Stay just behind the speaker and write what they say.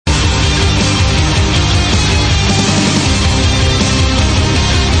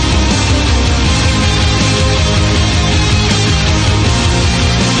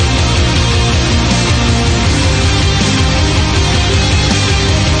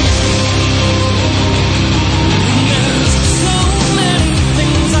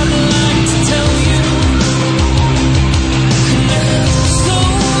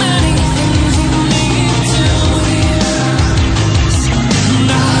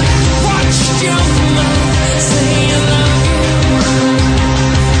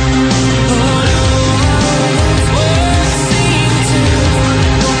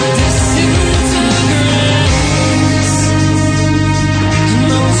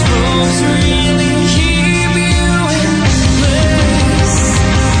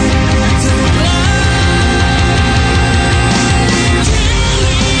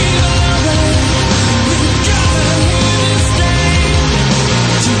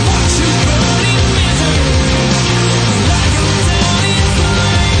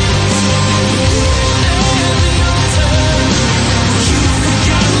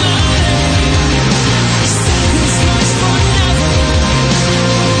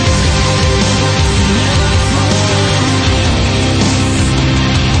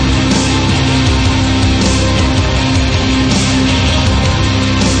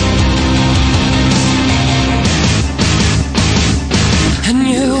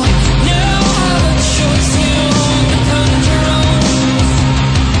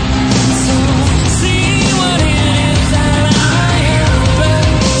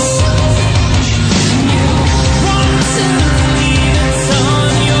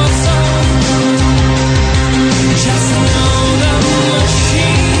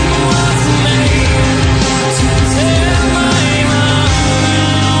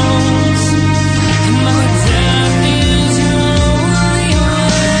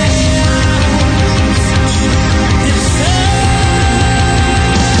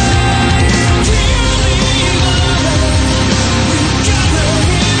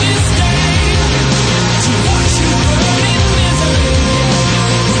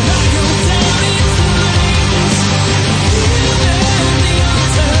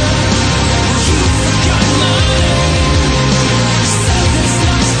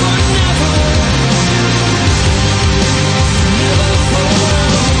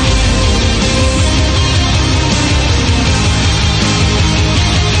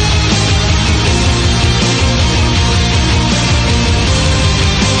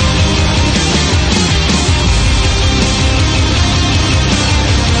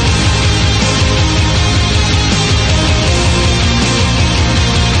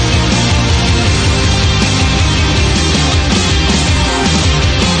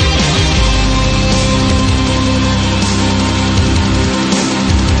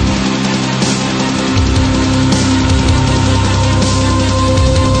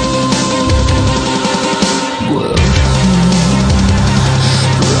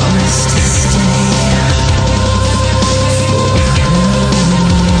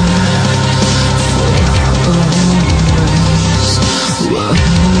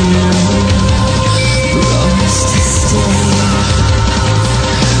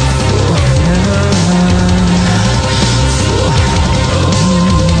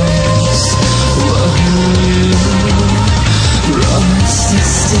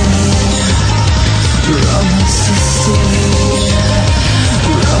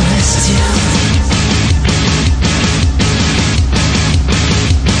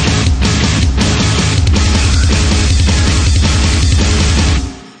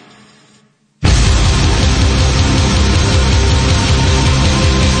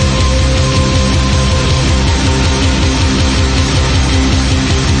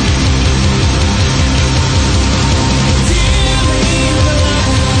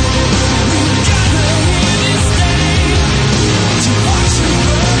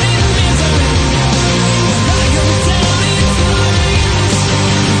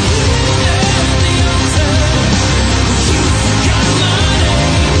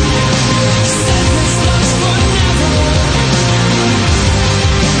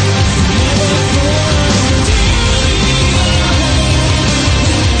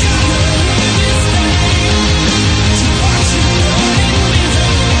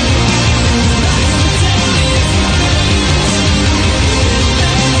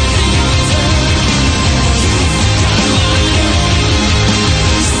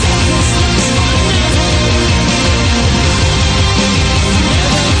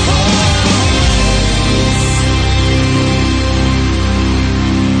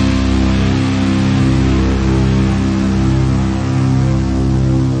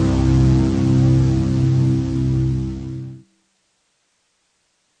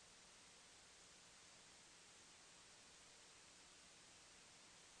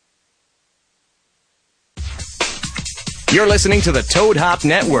You're listening to the Toad Hop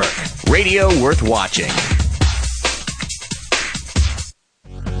Network, radio worth watching.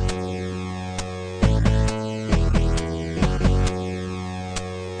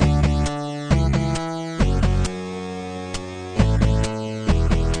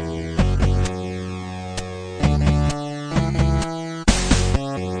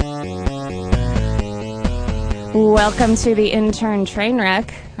 Welcome to the Intern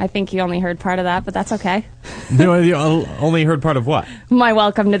Trainwreck. I think you only heard part of that, but that's okay. No, you only heard part of what? My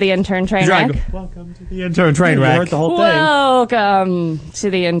welcome to the Intern Trainwreck. Welcome to the Intern Trainwreck. You heard the whole thing. Welcome to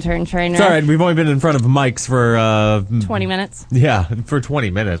the Intern Trainwreck. It's all right. We've only been in front of mics for 20 minutes. Yeah, for 20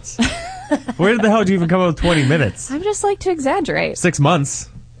 minutes. Where the hell did you even come up with 20 minutes? I just like to exaggerate. 6 months.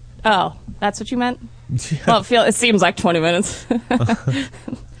 Oh, that's what you meant? Well, it seems like 20 minutes.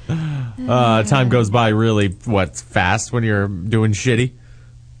 Time goes by really, fast when you're doing shitty?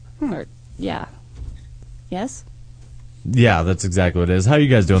 Yeah. Yes? Yeah, that's exactly what it is. How are you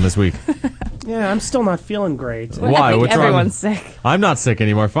guys doing this week? Yeah, I'm still not feeling great. Why? What's wrong? Everyone's sick. I'm not sick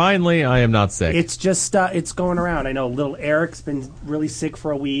anymore. Finally, I am not sick. It's just, it's going around. I know little Eric's been really sick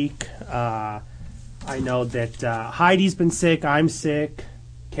for a week. I I know that Heidi's been sick. I'm sick.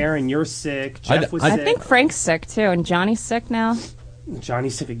 Karen, you're sick. Jeff was sick. I think Frank's sick too, and Johnny's sick now.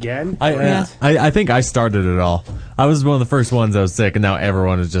 Johnny's sick again? I think I started it all. I was one of the first ones that was sick, and now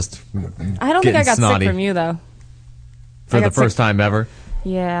everyone is just I don't think I got snotty. sick from you, though. For the first time ever?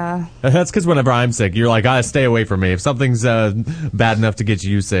 Yeah. That's because whenever I'm sick, you're like, stay away from me. If something's bad enough to get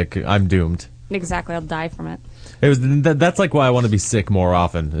you sick, I'm doomed. Exactly. I'll die from it. That's like why I want to be sick more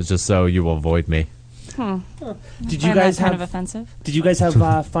often. It's just so you will avoid me. Did you guys kind of offensive? Did you guys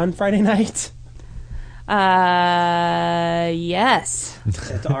have fun Friday night? Yes.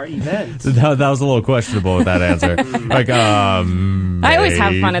 At our event. That was a little questionable with that answer. I always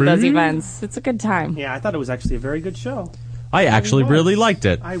have fun at those events. It's a good time. Yeah, I thought it was actually a very good show. I actually really liked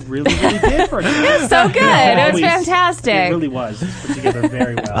it. I really did for it. It was so good. It was fantastic. It really was. It was put together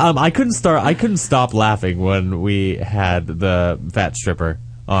very well. I couldn't stop laughing when we had the fat stripper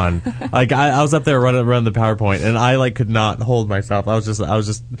on. Like I was up there running the PowerPoint, and I could not hold myself. I was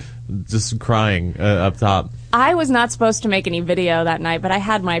just crying up top. I was not supposed to make any video that night, but I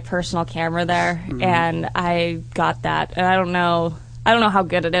had my personal camera there, and I got that. And I don't know how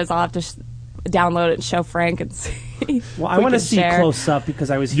good it is. I'll have to download it and show Frank and see. Well, I want to see close up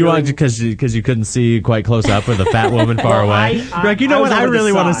because I was. You wanted because you couldn't see quite close up with a fat woman far away. You're like, I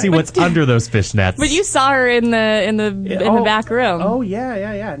really want to see what's under those fishnets. But you saw her in the back room. Oh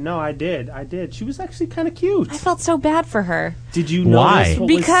yeah. No, I did. She was actually kind of cute. I felt so bad for her. Did you notice what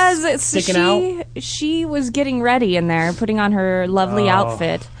because was sticking out? She was getting ready in there, putting on her lovely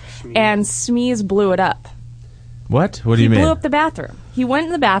outfit, and Smeeze blew it up. What? What do you mean? He blew up the bathroom. He went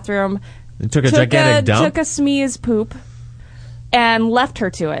in the bathroom. Took a gigantic dump? Took a Smeeze poop and left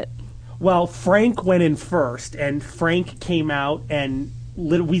her to it. Well, Frank went in first, and Frank came out, and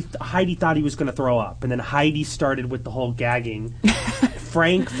Heidi thought he was going to throw up, and then Heidi started with the whole gagging.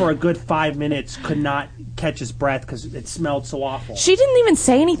 Frank, for a good 5 minutes, could not catch his breath because it smelled so awful. She didn't even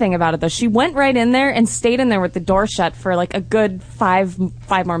say anything about it, though. She went right in there and stayed in there with the door shut for a good five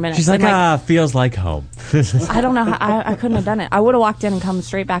more minutes. She's like, feels like home. I don't know how I couldn't have done it. I would have walked in and come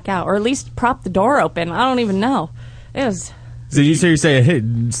straight back out, or at least propped the door open. I don't even know. It was. So you're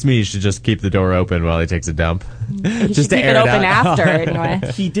saying Smee should just keep the door open while he takes a dump? He just should to keep air it it open out. after, anyway.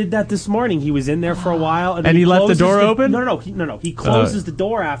 He did that this morning. He was in there for a while. And he left the door open? No. He closes the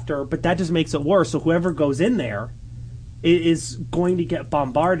door after, but that just makes it worse. So whoever goes in there is going to get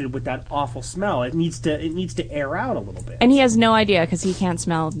bombarded with that awful smell. It needs to air out a little bit. And he has no idea because he can't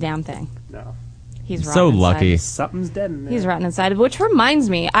smell a damn thing. No. He's rotten so inside. lucky. Something's dead in there. He's rotten inside. Which reminds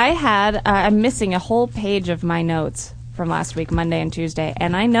me, I'm missing a whole page of my notes from last week, Monday and Tuesday,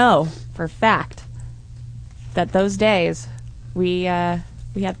 and I know for a fact that those days we had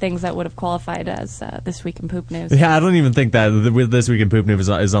things that would have qualified as This Week in Poop News. Yeah, I don't even think that with This Week in Poop News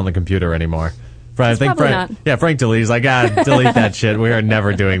is on the computer anymore. I think Frank, Frank deletes like, delete that shit. We are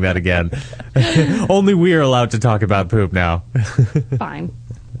never doing that again. Only we are allowed to talk about poop now. Fine.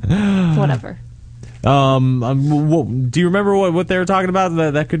 Whatever. Do you remember what they were talking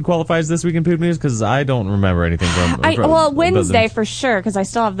about that could qualify as This Week in Poop News? Because I don't remember anything from Wednesday for sure, because I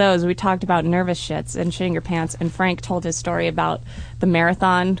still have those. We talked about nervous shits and shitting your pants, and Frank told his story about the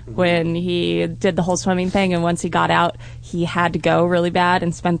marathon when he did the whole swimming thing, and once he got out, he had to go really bad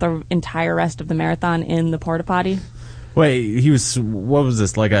and spent the entire rest of the marathon in the porta potty. Wait, what was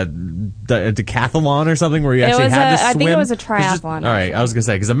this, like a decathlon or something where you actually had to swim? I think it was a triathlon. All right, I was going to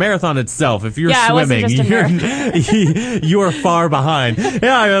say, because a marathon itself, if you're swimming, you are far behind.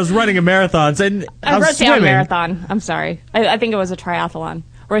 Yeah, I was running a marathon, and I was wrote swimming. down marathon. I'm sorry. I think it was a triathlon,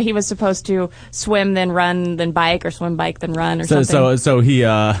 where he was supposed to swim, then run, then bike, or swim, bike, then run, or something. So he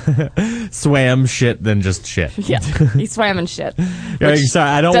swam, shit, then just shit. Yeah, he swam and shit. Sorry,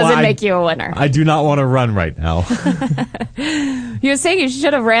 I don't doesn't make you a winner. I do not want to run right now. He was saying he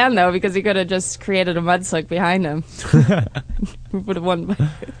should have ran, though, because he could have just created a mud slick behind him. Would have won.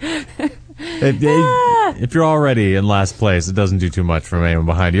 If you're already in last place, it doesn't do too much from anyone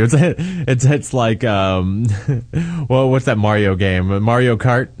behind you. It's like what's that Mario game? Mario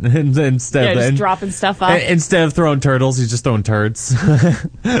Kart. Just dropping stuff up. Instead of throwing turtles, he's just throwing turds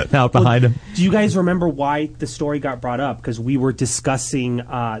out behind him. Do you guys remember why the story got brought up? Because we were discussing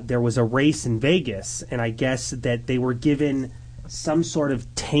there was a race in Vegas, and I guess that they were given some sort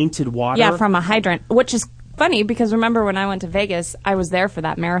of tainted water. Yeah, from a hydrant, which is funny because remember when I went to Vegas, I was there for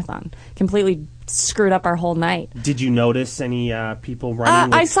that marathon. Completely screwed up our whole night. Did you notice any people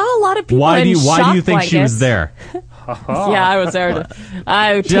running? I saw a lot of people. Why do you think blankets. she was there? Yeah, I was there.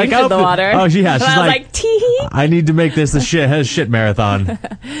 I tasted the water. Oh, yeah. She's and I was like, tee. I need to make this a shit marathon.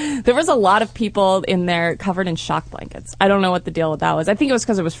 There was a lot of people in there covered in shock blankets. I don't know what the deal with that was. I think it was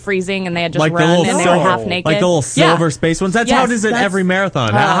because it was freezing and they had just Like the run little and they silver- were half naked. Like the little silver space ones. That's Yes, how it is at that's- every marathon.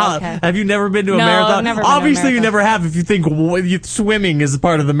 Okay. Have you never been to a No, marathon? I've never been to a Obviously, you marathon. never have. If you think swimming is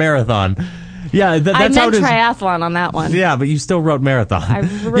part of the marathon, yeah, that's how I it meant is. triathlon on that one. Yeah, but you still wrote marathon.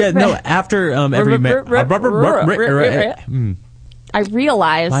 Yeah, no. After every I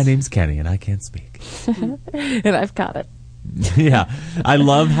realized, my name's Kenny and I can't speak. and I've got it. Yeah, I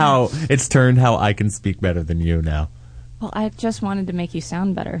love how it's turned how I can speak better than you now. Well, I just wanted to make you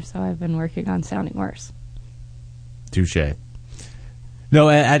sound better, so I've been working on sounding worse. Touche. No,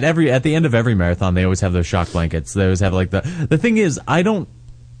 at the end of every marathon, they always have those shock blankets. They always have like the thing is, I've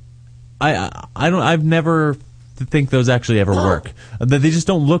never think those actually ever work. They just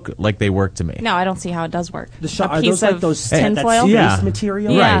don't look like they work to me. No, I don't see how it does work. Are A piece those like of those tinfoil? space Yeah.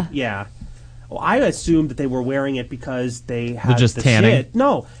 material? Yeah. Right. Yeah. Well, I assumed that they were wearing it because they had just the tanning? shit.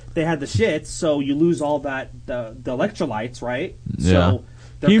 No, they had the shit, so you lose all that the electrolytes, right? Yeah. So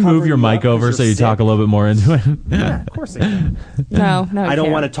Can you move your mic over so you talk a little bit more into it? Yeah, of course I can. No, I don't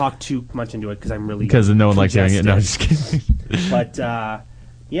can't. want to talk too much into it because I'm really Because no one likes hearing it. No, I'm just congested. kidding. But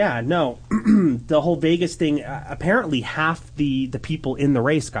yeah, no, the whole Vegas thing. Apparently, half the people in the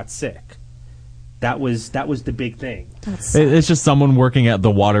race got sick. That was the big thing. It's just someone working at the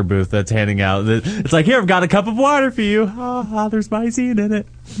water booth that's handing out. It's like, here, I've got a cup of water for you. There's Visine in it.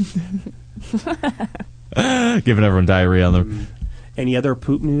 Giving everyone diarrhea on them. Any other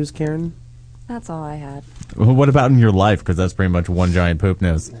poop news, Karen? That's all I had. Well, what about in your life? Because that's pretty much one giant poop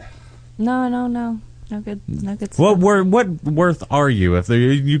news. No. No good stuff. What worth are you if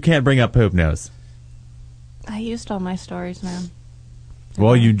you can't bring up poop news? I used all my stories, man.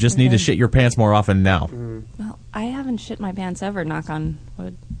 Well, you just need to Okay. shit your pants more often now. Well, I haven't shit my pants ever, knock on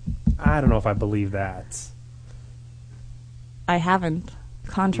wood. I don't know if I believe that. I haven't.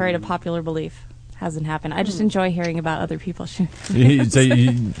 Contrary to popular belief. Hasn't happened. I just enjoy hearing about other people shooting. So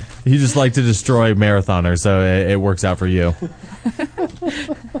you just like to destroy marathoners, so it works out for you.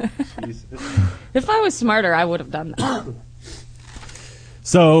 If I was smarter, I would have done that.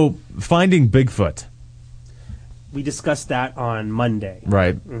 So, finding Bigfoot. We discussed that on Monday.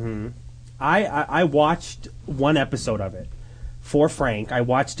 Right. I watched one episode of it for Frank. I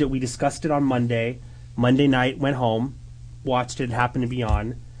watched it. We discussed it on Monday. Monday night, went home, watched it. Happened to be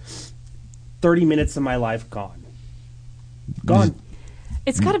on. 30 minutes of my life gone. Gone.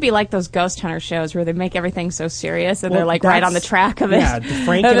 It's got to be like those ghost hunter shows where they make everything so serious and Well, they're like right on the that's- track of it. yeah,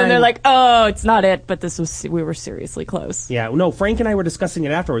 Frank and and then I- they're like, oh, it's not it, but we were seriously close. Yeah, no, Frank and I were discussing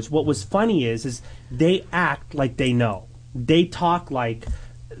it afterwards. What was funny is they act like they know. They talk like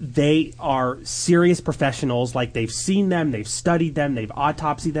they are serious professionals, like they've seen them, they've studied them, they've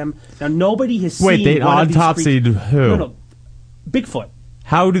autopsied them. Now, nobody has seen Wait, they one of these autopsied creatures. who? No, Bigfoot.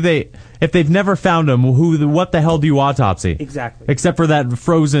 How do they... If they've never found him, what the hell do you autopsy? Exactly. Except for that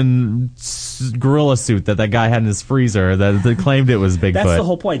frozen gorilla suit that guy had in his freezer that claimed it was Bigfoot. That's the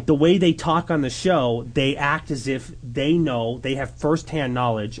whole point. The way they talk on the show, they act as if they know, they have firsthand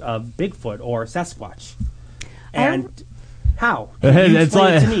knowledge of Bigfoot or Sasquatch. And how? Can you It's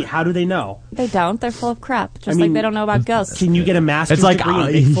explain it like- to me. How do they know? They don't. They're full of crap. Just I like mean, they don't know about ghosts. Can you get a master's It's like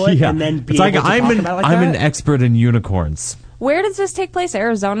degree in Bigfoot yeah. and then be It's like able to I'm talk an about it like I'm that? an expert in unicorns. Where does this take place?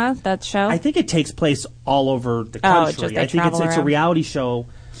 Arizona, that show? I think it takes place all over the Oh, country. just they I think it's travel a around. reality show,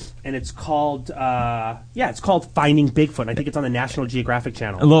 and it's called it's called Finding Bigfoot. I think it's on the National Geographic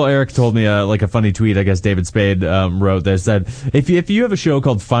Channel. Little Eric told me like a funny tweet. I guess David Spade wrote that said, if you have a show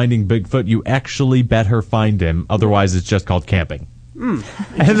called Finding Bigfoot, you actually better find him. Otherwise, it's just called camping. And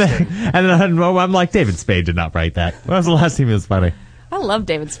then I'm like, David Spade did not write that. When was the last time he was funny? I love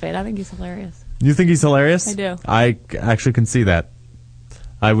David Spade. I think he's hilarious. You think he's hilarious? I do. I actually can see that.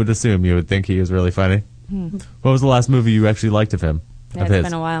 I would assume you would think he is really funny. What was the last movie you actually liked of him? Yeah, of it's his?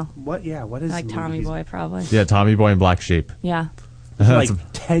 been a while. What? Yeah, what is Like the Tommy movie? Boy, probably. Yeah, Tommy Boy and Black Sheep. Yeah. Like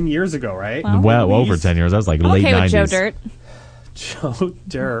 10 years ago, right? Well, Over 10 years. That was like I'm late okay 90s. with Joe Dirt. Joe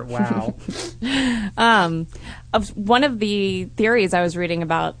Dirt. Wow. One of the theories I was reading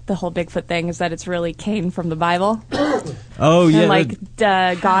about the whole Bigfoot thing is that it's really Cain from the Bible. Oh, yeah. And like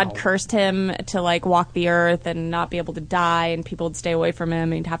God cursed him to like walk the earth and not be able to die, and people would stay away from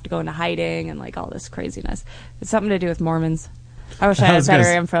him, and he'd have to go into hiding and like all this craziness. It's something to do with Mormons. I wish I had was better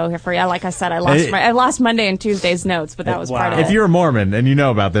gonna info here for you. Like I said, I lost Monday and Tuesday's notes, but that was part of Wow. it. If you're a Mormon and you know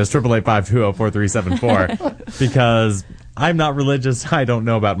about this, 888-520-4374, because I'm not religious, I don't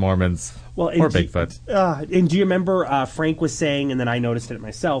know about Mormons Well, or and do- Bigfoot. And do you remember Frank was saying, and then I noticed it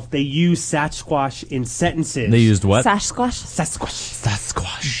myself, they use Sasquatch in sentences. They used what? Sasquatch? Sasquatch.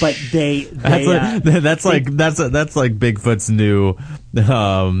 Sasquatch. But they that's like Bigfoot's new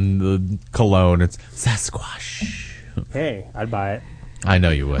cologne. It's Sasquatch. hey, I'd buy it. I know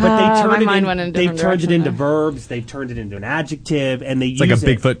you would. But they've turned it into verbs. They've turned it into an adjective, and it's like a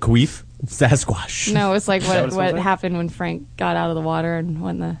Bigfoot queef. Sasquatch. No, it's like what happened when Frank got out of the water and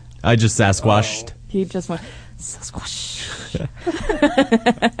when I just Sasquatched. He just went Sasquatch.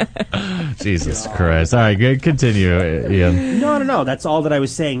 Jesus Christ! All right, good. Continue, Ian. No. That's all that I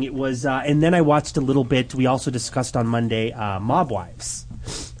was saying. It was, and then I watched a little bit. We also discussed on Monday Mob Wives.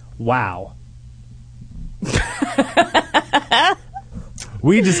 Wow.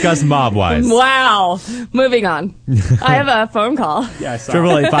 We discussed Mob Wives. Wow. Moving on. I have a phone call. Yeah, I saw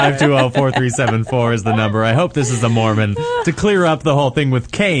 888-520-4374 is the number. I hope this is a Mormon to clear up the whole thing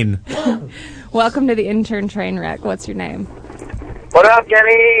with Cain. Welcome to the Intern Trainwreck. What's your name? What up,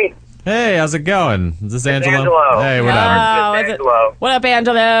 Kenny? Hey, how's it going? Is this Angelo? Angelo. Hey, what up? It's Angelo. What up,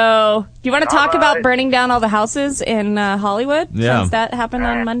 Angelo? Do you want to talk about burning down all the houses in Hollywood? Yeah. Since that happened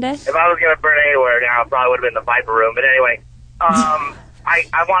on Monday? If I was going to burn anywhere now, it probably would have been the Viper Room. But anyway, I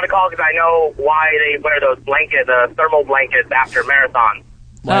want to call because I know why they wear those blankets, thermal blankets after marathons.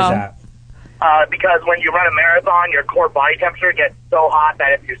 Why is that? Because when you run a marathon, your core body temperature gets so hot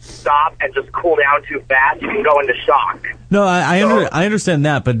that if you stop and just cool down too fast, you can go into shock. No, I understand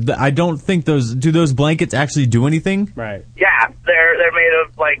that, but I don't think those blankets actually do anything? Right. Yeah, they're made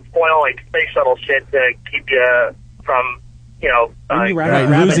of like foil, like space shuttle shit to keep you from,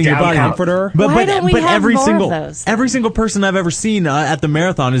 losing your body comforter. Why don't we have every more single of those? every single person I've ever seen at the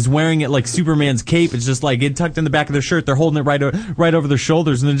marathon is wearing it like Superman's cape. It's just like it tucked in the back of their shirt. They're holding it right over their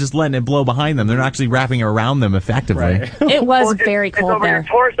shoulders and then just letting it blow behind them. They're not actually wrapping it around them effectively. Right. It was very cold it's over there. your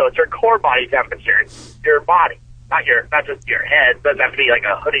torso. It's your core body temperature. Your body. Not just your head. It doesn't have to be like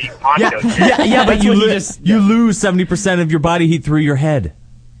a hoodie poncho shit. Yeah, but That's you what you lose 70% of your body heat through your head.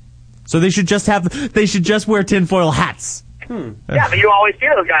 So they should just wear tinfoil hats. Yeah, but you always see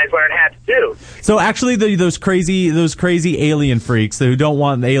those guys wearing hats too. So actually, those crazy alien freaks who don't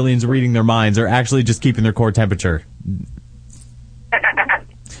want the aliens reading their minds are actually just keeping their core temperature.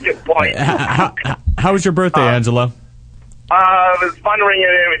 Good point. How was your birthday, Angelo? It was fun ringing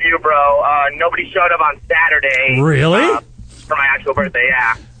in with you, bro. Nobody showed up on Saturday. Really? For my actual birthday,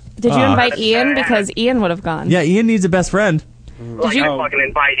 yeah. Did you invite Ian? Because Ian would have gone. Yeah, Ian needs a best friend. Like, I fucking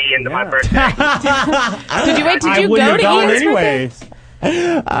invite Ian to my birthday. Did you go to Ian's anyways.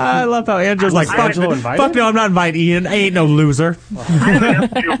 I love how Andrew's like, fuck no, I'm not inviting Ian. I ain't no loser. I have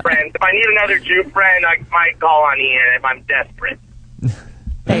enough Jew friends. If I need another Jew friend, I might call on Ian if I'm desperate.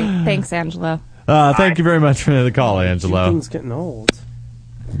 Thanks, Angelo. Thank you very much for the call, Angelo. Things getting old.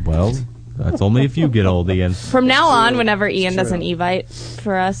 Well, that's only if you get old, Ian. From now on, whenever Ian does an Evite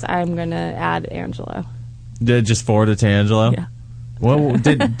for us, I'm going to add Angelo. Just forward it to Angelo? Yeah. Well,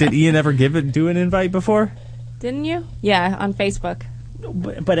 did Ian ever do an invite before? Didn't you? Yeah, on Facebook.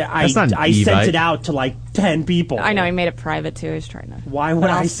 But I sent it out to like 10 people. I know, he made it private too. He was trying to. Why would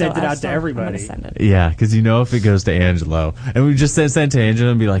I send it out to everybody? I'm gonna send it. Yeah, because you know if it goes to Angelo. And we just send it to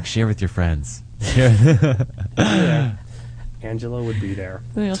Angelo and be like, share with your friends. Yeah. Angelo would be there.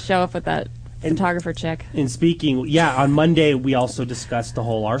 Then he'll show up with that photographer chick. And speaking, on Monday we also discussed the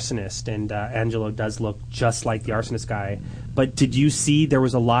whole arsonist, and Angelo does look just like the arsonist guy. But did you see there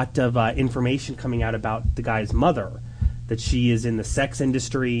was a lot of information coming out about the guy's mother, that she is in the sex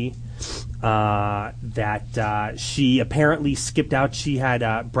industry, that she apparently skipped out. She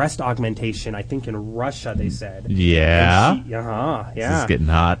had breast augmentation, I think in Russia, they said. Yeah. Yeah. This is getting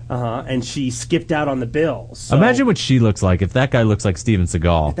hot. And she skipped out on the bill. So Imagine what she looks like if that guy looks like Steven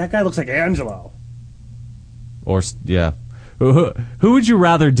Seagal. that guy looks like Angelo. Or, yeah. Who would you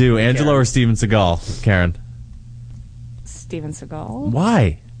rather do, Angelo or Steven Seagal, Karen? Steven Seagal.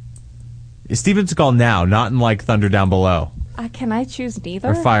 Why? Steven Seagal now, not in like Thunder Down Below. Can I choose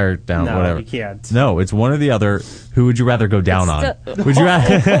neither? Or Fire Down, No, whatever. you can't. No, it's one or the other. Who would you rather go down on? Would you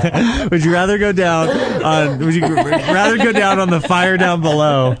rather go down on? Would you rather go down on the Fire Down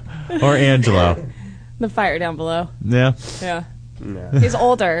Below or Angelo? The Fire Down Below. Yeah. Yeah. He's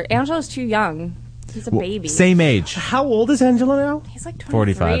older. Angelo's too young. He's a baby. Same age. How old is Angelo now? He's like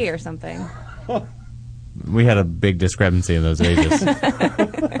 23 45. or something. We had a big discrepancy in those ages.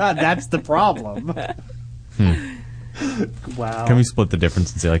 That's the problem. Wow. Can we split the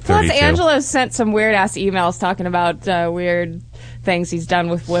difference and say like Plus, 32? Angelo sent some weird-ass emails talking about weird things he's done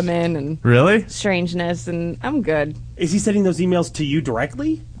with women and Really? strangeness, and I'm good. Is he sending those emails to you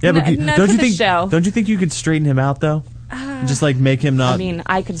directly? Yeah, but No, don't to you the think? show. Don't you think you could straighten him out though? Just like make him not. I mean,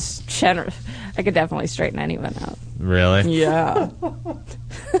 I could definitely straighten anyone out. Really? Yeah.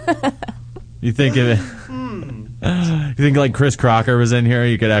 You think it? You think like Chris Crocker was in here,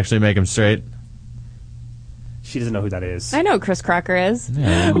 you could actually make him straight? She doesn't know who that is. I know who Chris Crocker is.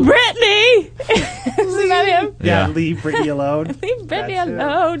 Yeah. Brittany! Isn't that him? Yeah, Yeah. leave Brittany alone. Leave Brittany That's him.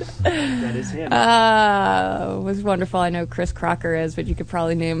 alone. That is him. It was wonderful. I know who Chris Crocker is, but you could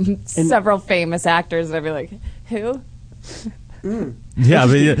probably name several famous actors, and I'd be like, who? Yeah,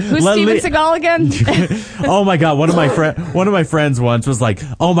 but Who's Steven Seagal again? Oh my god, one of my friends once was like,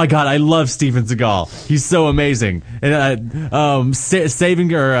 "Oh my god, I love Steven Seagal. He's so amazing." And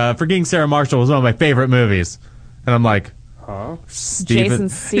Forgetting Sarah Marshall was one of my favorite movies. And I'm like, Huh? Jason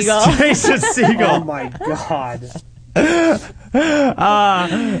Segel. Jason Oh Segel. my god.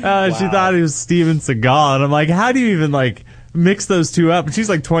 She thought he was Steven Seagal, and I'm like, how do you even like mix those two up? And she's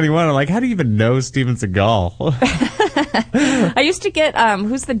like 21. I'm like, how do you even know Steven Seagal? I used to get,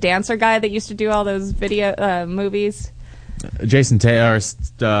 who's the dancer guy that used to do all those video movies? Jason Tatum or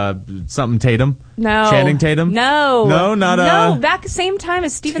something Tatum? No. Channing Tatum? No. No, back same time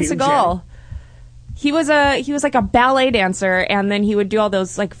as Steven Tatum Seagal. He was like a ballet dancer, and then he would do all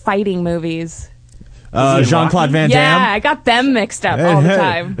those like fighting movies. Jean-Claude Van Damme? Yeah, I got them mixed up all the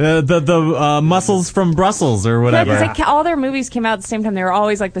time. The muscles from Brussels or whatever. It's like all their movies came out at the same time. They were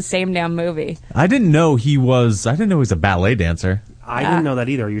always like the same damn movie. I didn't know he was a ballet dancer. I didn't know that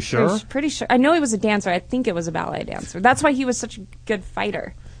either. Are you I sure? was pretty sure. I know he was a dancer. I think it was a ballet dancer. That's why he was such a good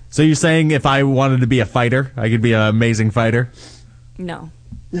fighter. So you're saying if I wanted to be a fighter, I could be an amazing fighter? No,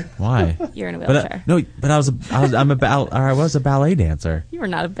 Why? you're in a But wheelchair. I was a ballet dancer. You were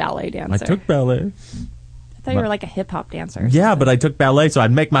not a ballet dancer. I took ballet. I thought you were like a hip hop dancer. Yeah, but I took ballet so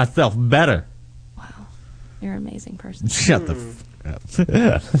I'd make myself better. You're an amazing person. Shut the f- up.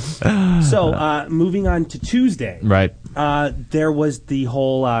 So, moving on to Tuesday. Right. There was the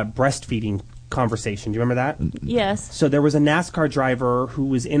whole breastfeeding conversation. Do you remember that? Yes. So there was a NASCAR driver who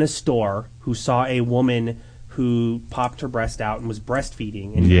was in a store who saw a woman who popped her breast out and was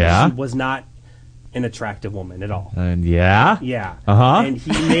breastfeeding. And Yeah. she was not an attractive woman at all. And yeah. Yeah. Uh-huh. And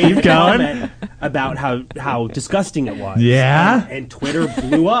he made a Keep going. comment about how disgusting it was. Yeah. And Twitter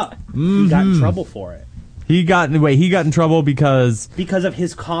blew up. He got in trouble for it. He got in trouble because Because of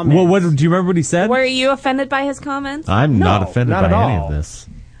his comments. what do you remember what he said? Were you offended by his comments? I'm not No, offended not by at any all. of this.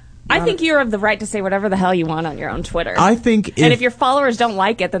 I think you have the right to say whatever the hell you want on your own Twitter. I think and if your followers don't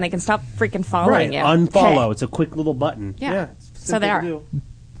like it, then they can stop freaking following Right. you. Unfollow. Hey. It's a quick little button. Yeah. It's So they simple to are.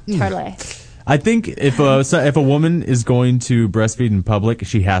 do. Totally. I think if a woman is going to breastfeed in public,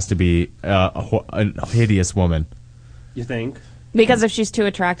 she has to be a hideous woman. You think? Because if she's too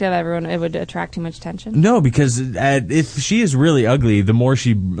attractive, it would attract too much attention. No, because if she is really ugly, the more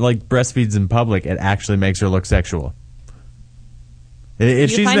she like breastfeeds in public, it actually makes her look sexual.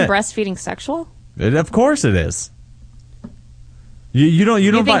 If you she's find not- breastfeeding sexual? of course it is. You don't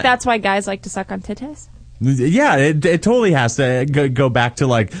You think find- that's why guys like to suck on titties? Yeah, it totally has to go back to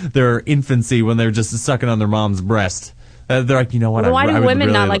like their infancy when they're just sucking on their mom's breast. They're like, you know what? Well, why I do would women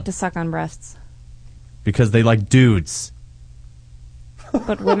really not like to suck on breasts? Because they like dudes.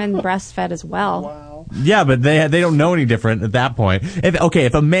 But women breastfed as well. Wow. Yeah, but they don't know any different at that point. If I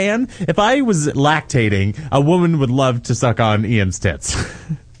was lactating, a woman would love to suck on Ian's tits,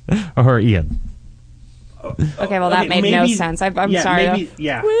 or Ian. Okay, well that made no sense. I'm yeah, sorry. Maybe, though.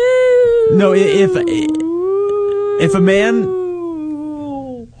 yeah. No, if a man,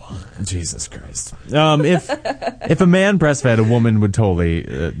 Jesus Christ, if a man breastfed, a woman would totally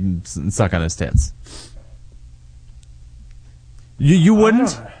suck on his tits. You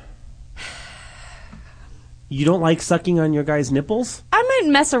wouldn't. You don't like sucking on your guy's nipples? I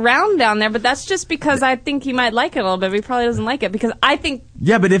might mess around down there, but that's just because I think he might like it a little bit. But he probably doesn't like it because I think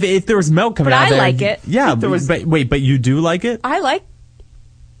Yeah, but if there was milk coming But out I there, like it. Yeah, There was- but you do like it? I like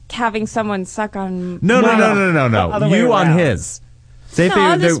having someone suck on. No. other way You on around. his. Say No, if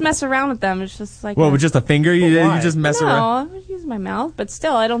I'll they- just mess around with them. It's just like Well, with just a finger, you why? just mess no, around. I would use my mouth, but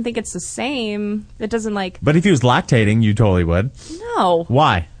still, I don't think it's the same. It doesn't like But if he was lactating, you totally would. no.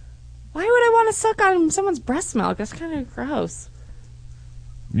 Why? Why would I want to suck on someone's breast milk? That's kind of gross.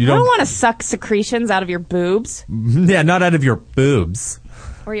 You I don't want to suck secretions out of your boobs Yeah, not out of your boobs.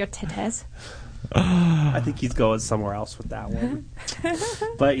 or your titties. I think he's going somewhere else with that one.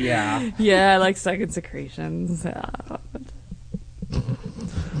 But yeah. Yeah, I like sucking secretions.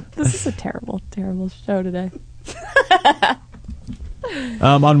 This is a terrible, terrible show today.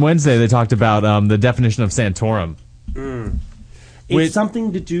 On Wednesday, they talked about the definition of Santorum. It's Wait.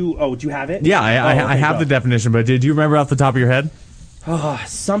 something to do... Oh, do you have it? Yeah, I okay, have go. the definition, but did you remember off the top of your head?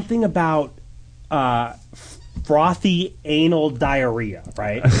 Something about frothy anal diarrhea,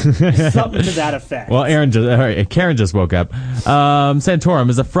 right? Something to that effect. Well, Karen just woke up. Santorum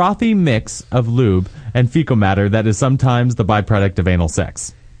is a frothy mix of lube and fecal matter that is sometimes the byproduct of anal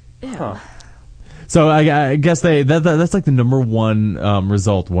sex. Huh. So I guess that's like the number one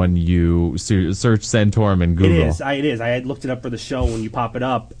result when you search Santorum in Google. It is. I had looked it up for the show. When you pop it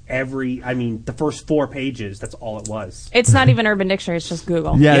up, the first 4 pages, that's all it was. It's not even Urban Dictionary, it's just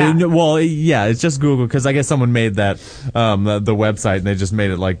Google. Yeah. Well, yeah, it's just Google, because I guess someone made that, the website, and they just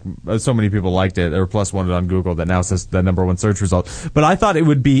made it like, so many people liked it, or plus wanted on Google, that now says the number one search result. But I thought it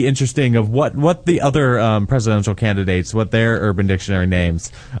would be interesting of what the other presidential candidates, what their Urban Dictionary names,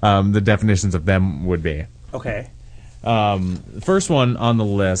 the definitions of them would be. Okay. First one on the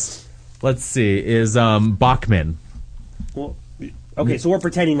list, let's see, is Bachman. Well, okay, so we're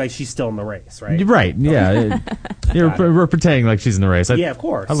pretending like she's still in the race, right? Right, yeah. We're pretending like she's in the race. Yeah, of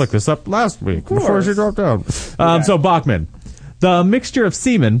course. I looked this up last week before she dropped out. So Bachman. The mixture of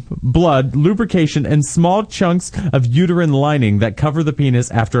semen, blood, lubrication, and small chunks of uterine lining that cover the penis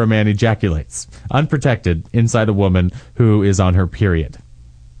after a man ejaculates, unprotected, inside a woman who is on her period.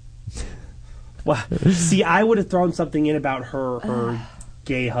 Well, see, I would have thrown something in about her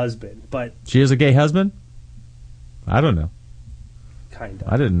gay husband, but She has a gay husband? I don't know. kind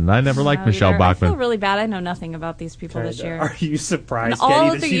of. I never liked Michelle I Bachman. feel really bad. I know nothing about these people this year. Are you surprised, In all Katie,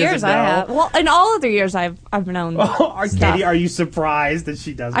 of that the she years doesn't I know? have. Well, in all of the years I've known. Katie, are you surprised that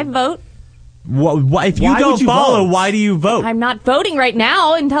she doesn't? I vote. If you Why don't would you follow, vote? why do you vote? I'm not voting right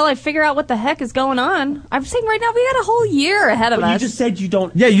now until I figure out what the heck is going on. I'm saying right now we got a whole year ahead of But you us. just said you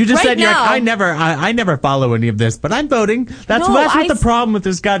don't. Yeah, you just Right said you're now- like, I never follow any of this, but I'm voting. That's No, what I the s- problem with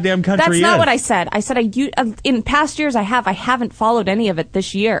this goddamn country That's is. not what I said. I said in past years I haven't followed any of it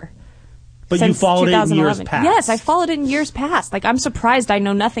this year. But you Since followed it in 2011. years past. Yes, I followed it in years past. Like, I'm surprised I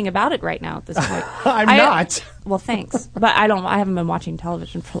know nothing about it right now at this point. I'm not. Well, thanks, but I haven't been watching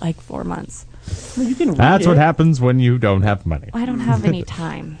television for like 4 months. Well, you can read That's what it. happens when you don't have money. I don't have any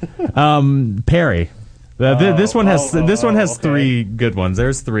time. Perry. This one has okay. 3 good ones.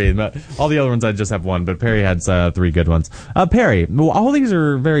 There's 3. All the other ones I just have 1, but Perry has 3 good ones. Perry. Well, all these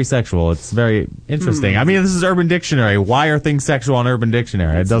are very sexual. It's very interesting. I mean, this is Urban Dictionary. Why are things sexual on Urban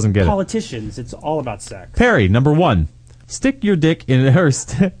Dictionary? It doesn't get it. Politicians, it's all about sex. Perry, number 1. Stick your dick in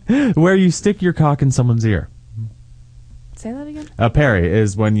where you stick your cock in someone's ear. Say that again. Perry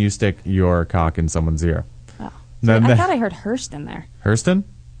is when you stick your cock in someone's ear. Oh. Then I thought I heard Hearst in there. Hurston?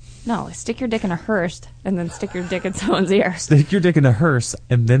 No, stick your dick in a Hearst and then stick your dick in someone's ear. Stick your dick in a hearse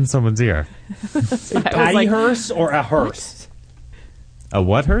and then someone's ear. Patty like- hearse or a hearse? A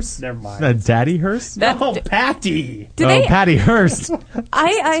what hearse? Never mind. A daddy hearse? Oh, Patty. Did Oh, they? Patty Hearst. I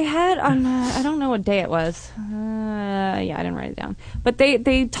had on I don't know what day it was. Yeah, I didn't write it down. But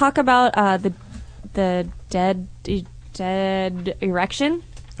they talk about the dead erection.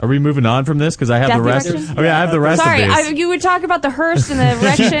 Are we moving on from this? Because I have Death the rest. erection? I mean, I have the rest Sorry, of these. you would talk about the Hearst and the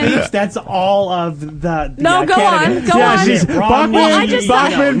erection. That's all of the No, go candidates. on, go on. She's Romney, Well, I just thought-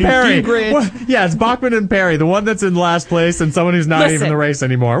 Bachman, Newt Perry. Gingrich. Well, yeah, it's Bachman and Perry, the one that's in last place and someone who's not Listen. even in the race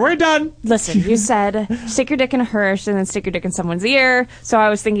anymore. We're done. Listen, you said stick your dick in a Hearst and then stick your dick in someone's ear. So I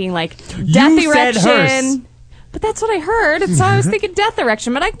was thinking like death You said erection. Hearst. But that's what I heard, and so I was thinking death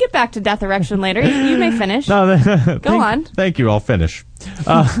erection. But I can get back to death erection later. You may finish. No, on. Thank you. I'll finish.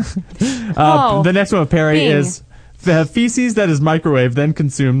 Oh, The next one with Perry Bing. is feces that is microwaved, then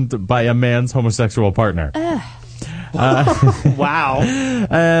consumed by a man's homosexual partner. Wow.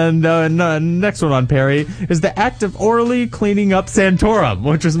 And next one on Perry is the act of orally cleaning up Santorum,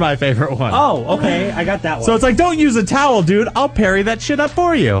 which is my favorite one. Oh, okay. I got that one. So it's like, don't use a towel, dude. I'll Perry that shit up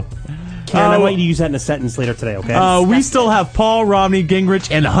for you. Karen, I want you to use that in a sentence later today, okay? We still have Paul, Romney,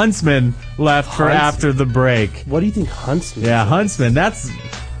 Gingrich, and Huntsman left for Huntsman. after the break. What do you think Huntsman Yeah, is? Huntsman. That's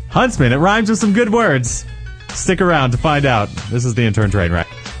Huntsman. It rhymes with some good words. Stick around to find out. This is the Intern Trainwreck.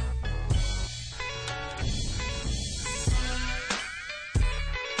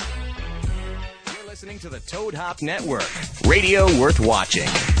 You're listening to the Toad Hop Network, radio worth watching.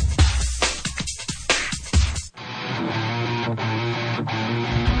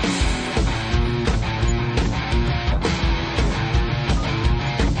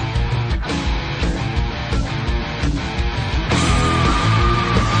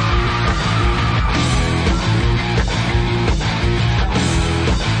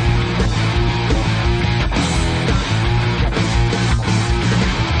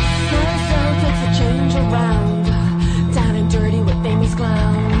 Carousel takes a change around, down and dirty with famous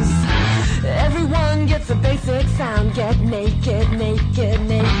clowns.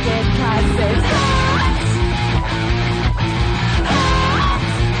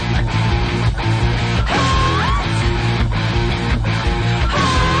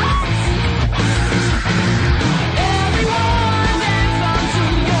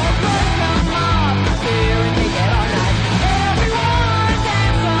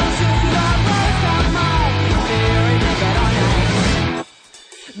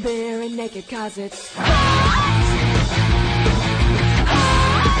 'cause it's tiny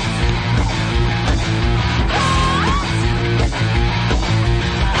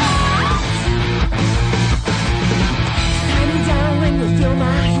down when you feel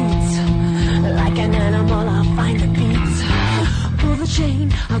my heat. Like an animal, I'll find the beat. Pull the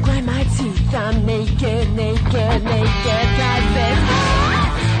chain, I'll grind my teeth. I'm naked, naked, naked, 'cause it's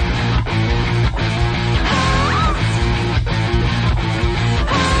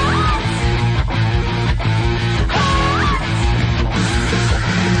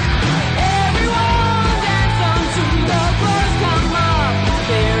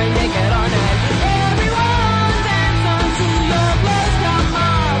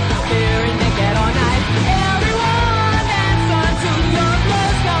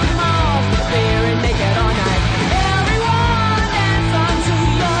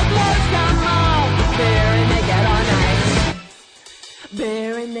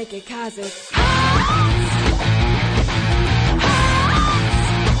naked 'cause it's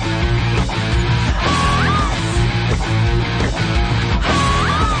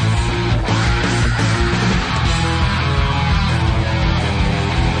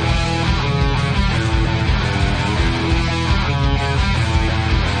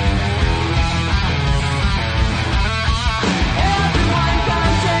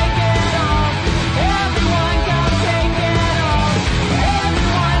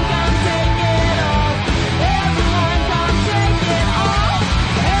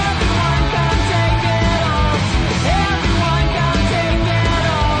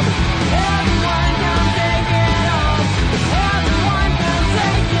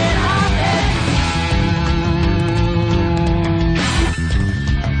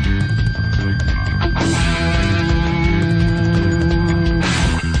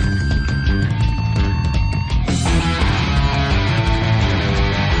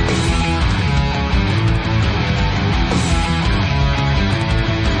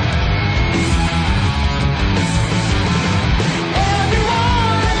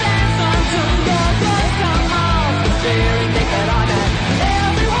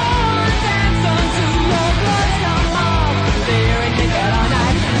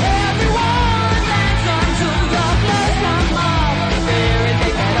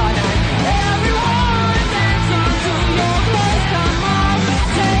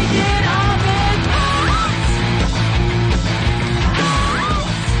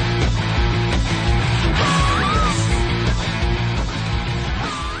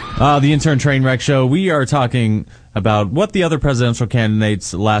The Intern Trainwreck Show. We are talking about what the other presidential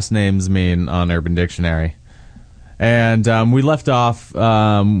candidates' last names mean on Urban Dictionary, and we left off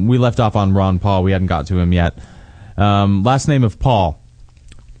on Ron Paul. We hadn't got to him yet. Last name of Paul: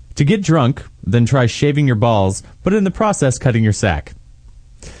 to get drunk, then try shaving your balls, but in the process cutting your sack.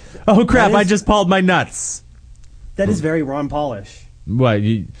 Oh crap! I just pauled my nuts. That is very Ron Paulish. What?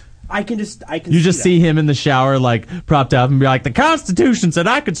 I can You just see him in the shower, like, propped up and be like, the Constitution said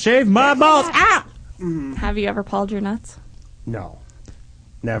I could shave my balls. Ah! Have you ever pauled your nuts? No.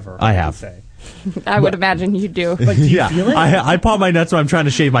 Never. I have. Say. I would imagine you do. But do you feel it? I paul my nuts when I'm trying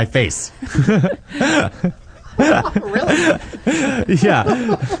to shave my face. Really? Yeah.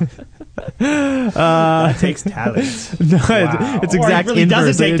 That takes talent. No, Wow. it's Or it exact really inverse.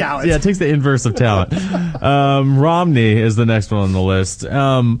 doesn't take talent. Yeah, it takes the inverse of talent. Romney is the next one on the list.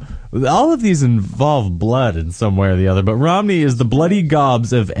 All of these involve blood in some way or the other, but Romney is the bloody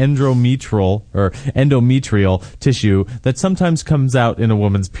gobs of endometrial tissue that sometimes comes out in a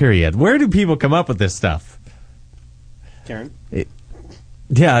woman's period. Where do people come up with this stuff? Karen?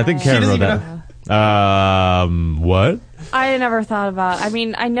 Yeah, I think Karen wrote that. What? I never thought about. I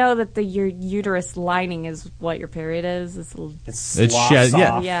mean, I know that your uterus lining is what your period is. It's It's slough shed.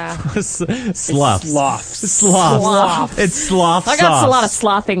 soft. Yeah. Slough. Slough. It's slough. I got a lot of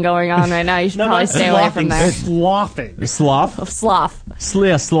slothing going on right now. You should probably stay away from there. Sloughing. Slough. Sloth.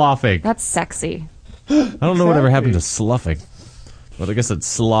 Sloughing. That's sexy. I don't know whatever happened to sloughing, but I guess it's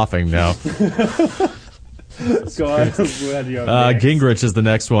sloughing now. Go on. Gingrich is the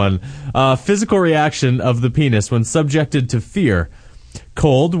next one. Physical reaction of the penis when subjected to fear,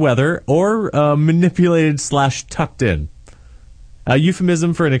 cold weather, or manipulated / tucked in. A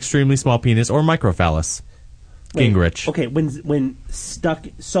euphemism for an extremely small penis or microphallus. Gingrich. Okay, when stuck,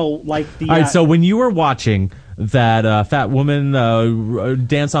 so like the. All right, so when you were watching that fat woman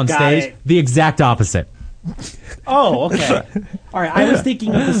dance on Got stage, it. the exact opposite. Oh, okay. All right, I was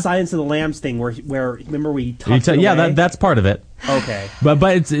thinking of the Silence of the Lambs thing where remember we tucked it away? That's part of it. Okay.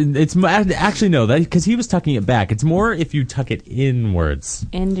 But it's actually no, that because he was tucking it back. It's more if you tuck it inwards.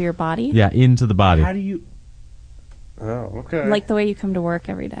 Into your body? Yeah, into the body. How do you? Oh, okay. Like the way you come to work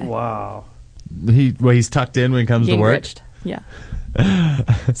every day. Wow. He's tucked in when it comes to work. Gingrich'd. Yeah.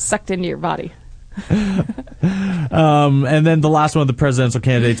 Sucked into your body. And then the last one of the presidential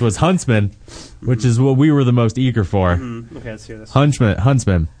candidates was Huntsman, which is what we were the most eager for. Okay, let's hear this. Huntsman.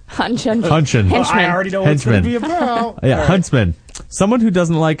 Hunchin. Well, I already know what it's going to be about. Yeah, right. Huntsman. Someone who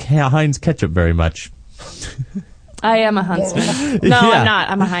doesn't like Heinz ketchup very much. I am a huntsman. No, I'm not.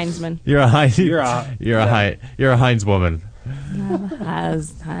 I'm a Heinzman. You're a Heinz. You're a Heinz woman.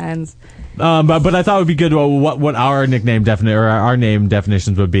 Heinz. But I thought it would be good what our nickname our name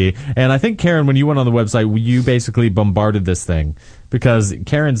definitions would be. And I think, Karen, when you went on the website, you basically bombarded this thing because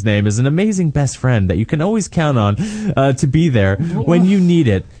Karen's name is an amazing best friend that you can always count on to be there when you need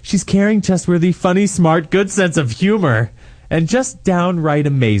it. She's caring, trustworthy, funny, smart, good sense of humor, and just downright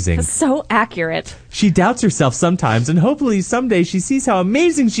amazing. That's so accurate. She doubts herself sometimes, and hopefully someday she sees how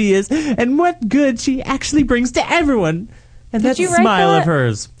amazing she is and what good she actually brings to everyone. And that smile of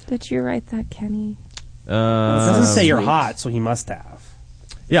hers. Did you write that, Kenny? It doesn't say you're hot, so he must have.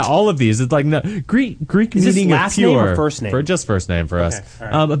 Yeah, all of these. It's like Greek is meaning this last of pure. Name or first name? Just first name for us.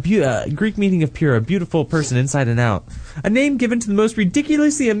 Right. Greek meaning of pure, a beautiful person inside and out. A name given to the most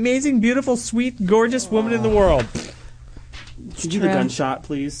ridiculously amazing, beautiful, sweet, gorgeous woman in the world. Could you do the gunshot,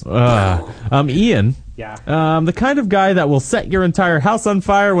 please? Ian. Yeah. The kind of guy that will set your entire house on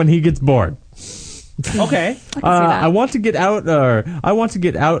fire when he gets bored. Okay. I want to get out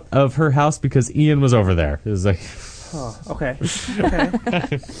of her house because Ian was over there. It was like, okay.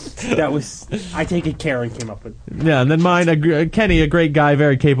 That was. I take it Karen came up with. Yeah, and then mine, Kenny, a great guy,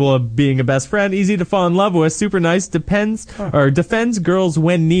 very capable of being a best friend, easy to fall in love with, super nice, defends girls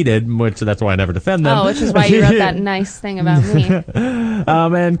when needed, which that's why I never defend them. Oh, which is why you wrote that nice thing about me.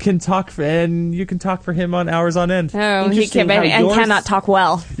 And you can talk for him on hours on end. Oh, he can and cannot talk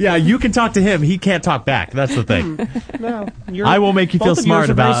well. Yeah, you can talk to him. He can't talk back. That's the thing. No, I will make you feel smart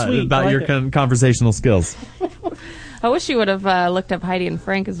about like your conversational skills. I wish you would have looked up Heidi and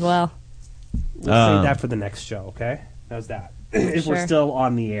Frank as well. We'll save that for the next show, okay? How's that? If we're still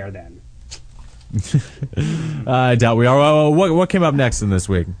on the air then. I doubt we are. What came up next in this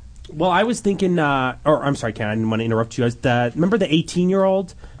week? Well, I was thinking, I'm sorry, Ken, I didn't want to interrupt you. Remember the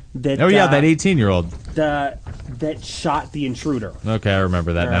 18-year-old? That 18-year-old. That shot the intruder. Okay, I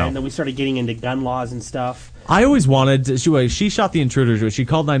remember that now. And then we started getting into gun laws and stuff. I always wanted, she shot the intruder, she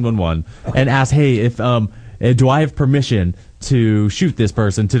called 911 and asked, hey, if do I have permission to shoot this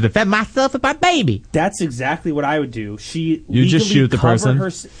person to defend myself and my baby? That's exactly what I would do. You just shoot the person?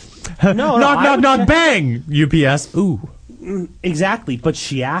 No, knock, bang! UPS. Ooh. Exactly, but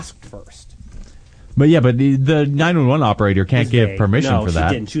she asked first. But the 911 operator can't give permission for that. No,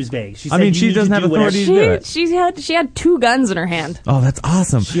 she didn't. She was vague. She said, she doesn't have authority to do it. She had 2 guns in her hand. Oh, that's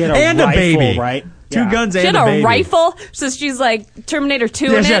awesome. She had and rifle, a baby. Right? 2 guns and a baby. She had a rifle, so she's like Terminator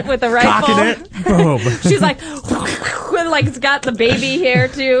 2 in it with a rifle. Cocking it. Boom. She's like it's got the baby here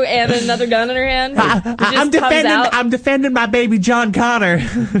too, and another gun in her hand. I'm defending my baby John Connor.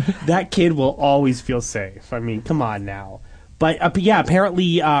 That kid will always feel safe. I mean, come on now. But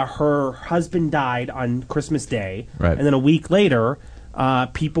apparently her husband died on Christmas Day, right? And then a week later,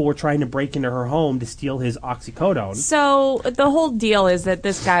 people were trying to break into her home to steal his oxycodone. So the whole deal is that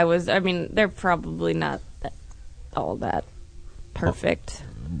this guy was, they're probably not all that perfect.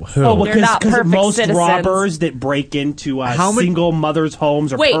 Because most citizens. robbers that break into single mothers'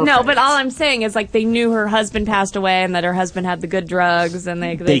 homes are perfect. No, but all I'm saying is they knew her husband passed away and that her husband had the good drugs and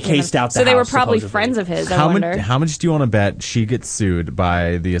they cased out the so they were house, probably supposedly. friends of his. How much do you want to bet she gets sued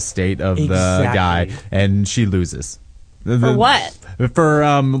by the estate of the guy and she loses? For what? For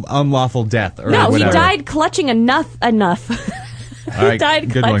unlawful death or whatever. He died clutching enough. All right, he died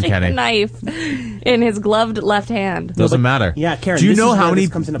good clutching one, Kenny. a knife in his gloved left hand. Doesn't matter. Yeah, Karen. Do you know how many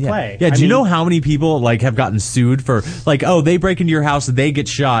this comes into play? Yeah. Do you know how many people have gotten sued for they break into your house, they get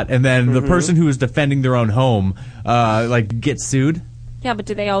shot, and then the person who is defending their own home gets sued? Yeah, but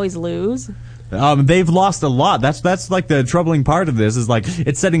do they always lose? They've lost a lot. That's the troubling part of this is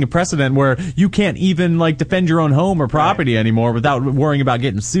it's setting a precedent where you can't even defend your own home or property anymore without worrying about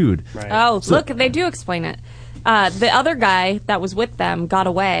getting sued. Right. Oh, look, they do explain it. The other guy that was with them got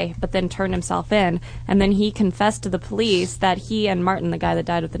away, but then turned himself in, and then he confessed to the police that he and Martin, the guy that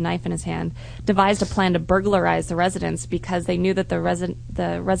died with the knife in his hand, devised a plan to burglarize the residence because they knew that the resident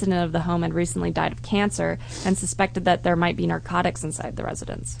of the home had recently died of cancer and suspected that there might be narcotics inside the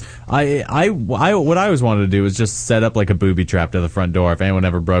residence. What I always wanted to do was just set up a booby trap to the front door. If anyone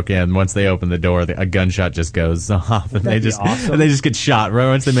ever broke in, once they open the door, a gunshot just goes off, and they just get shot right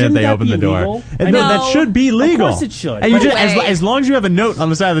once the minute they open the door. Legal? And no, that should be legal. illegal. Of course it should. And you No just, way. as long as you have a note on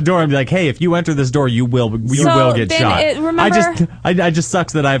the side of the door and be like, hey, if you enter this door, you will get then shot. remember- I just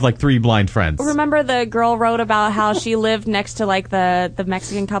sucks that I have like 3 blind friends. Remember the girl wrote about how she lived next to like the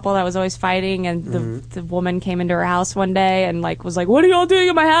Mexican couple that was always fighting, and the woman came into her house one day and like was like, "What are y'all doing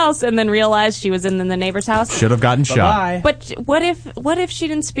in my house?" and then realized she was in the neighbor's house. Should have gotten shot. Bye. But what if she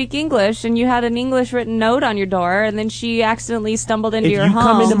didn't speak English and you had an English written note on your door and then she accidentally stumbled into If your you home?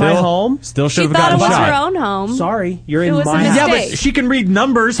 come into my home, Still she should have thought gotten it was shot. her own home. sorry, you're in was a my mistake. Yeah, house. but she can read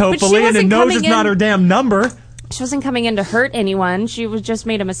numbers, she hopefully, and it wasn't knows coming it's not in- her damn number. She wasn't coming in to hurt anyone. She was just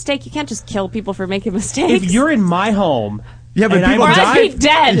made a mistake. You can't just kill people for making mistakes. If you're in my home, Yeah, but and people or die. I'd be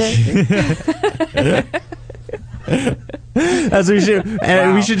dead. That's what we should.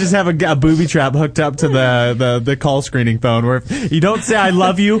 And we should just have a booby trap hooked up to the call screening phone, where if you don't say "I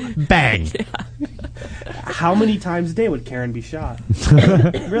love you," bang. how many times a day would Karen be shot?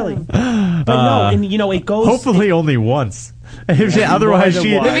 Really? But no, and it goes. Hopefully, only once. If she, otherwise, than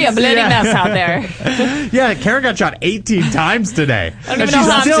she once. There'd be a bloody mess out there. Yeah, Karen got shot 18 times today. I don't And even know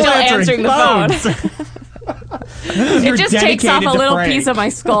she's how I'm still answering the phone. phones. It just takes off dedicated a to little Frank. piece of my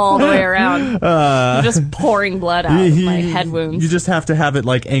skull all the way around. I'm just pouring blood out of my head wounds. You just have to have it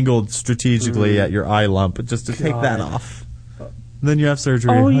like angled strategically at your eye lump, just to take that off. Then you have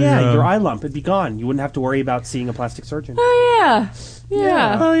surgery. Oh yeah, your eye lump would be gone. You wouldn't have to worry about seeing a plastic surgeon. Oh yeah.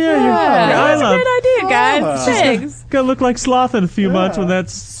 Yeah. Oh yeah, your eye That's a lump. good idea, guys. Thanks. Gonna look like sloth in a few months when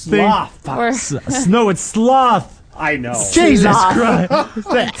that's thing. Sloth. Or No, it's sloth. I know. Jesus Sloth.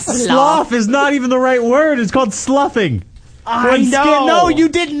 Christ. Sloth is not even the right word. It's called sloughing. I know. No, you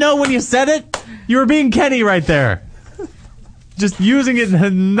didn't know when you said it. You were being Kenny right there. Just using it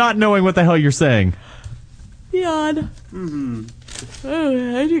and not knowing what the hell you're saying. yawn. Oh,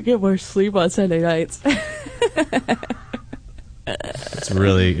 I need to get more sleep on Sunday nights. It's a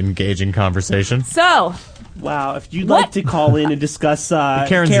really engaging conversation. So, Wow, if you'd like to call in and discuss Karen's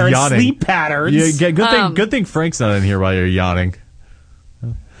Karen's yawning. sleep patterns. Yeah, good thing Frank's not in here while you're yawning.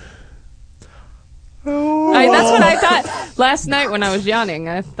 that's what I thought last night when I was yawning.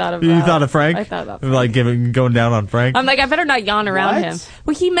 I thought of You thought of Frank? I thought about Frank. Like going down on Frank? I'm like, I better not yawn around What? him.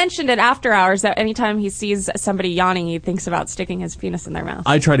 Well, he mentioned it after hours that anytime he sees somebody yawning, he thinks about sticking his penis in their mouth.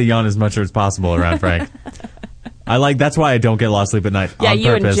 I try to yawn as much as possible around Frank. That's why I don't get lost sleep at night. Yeah, on you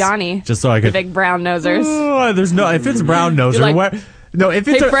purpose, and Johnny. just so I The could. big brown nosers. Oh, there's no. If it's brown noser, You're like, where? No, if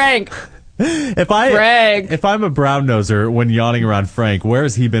Hey, it's Frank. Frank. if I'm a brown noser when yawning around Frank, where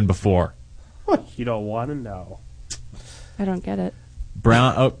has he been before? You don't want to know. I don't get it.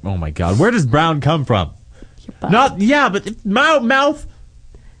 Brown. Oh my God, where does brown come from? Your butt. But mouth.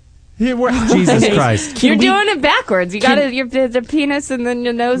 Jesus Christ. You're doing it backwards. You got the penis and then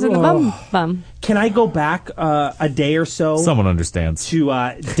your nose and the bum. Can I go back a day or so Someone understands. to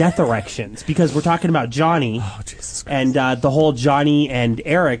death erections? Because we're talking about Johnny Jesus Christ. and the whole Johnny and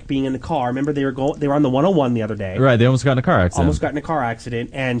Eric being in the car. Remember they were on the 101 the other day. Right, they almost got in a car accident. Almost got in a car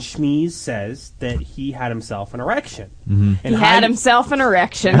accident, and Schmeez says that he had himself an erection. Mm-hmm. And He had himself an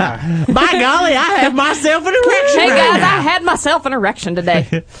erection. By golly, I have myself an erection. Hey right guys, now. I had myself an erection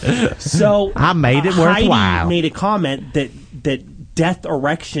today. So I made it Heidi worthwhile. made a comment that death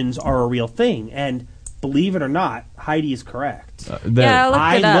erections are a real thing, and believe it or not, Heidi is correct. Yeah,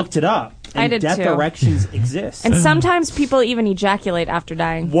 I looked it up. Looked it up, and I did death too. erections exist. And sometimes people even ejaculate after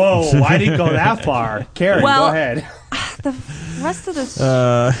dying. Whoa, I didn't go that far. Karen, Well, go ahead. The rest of this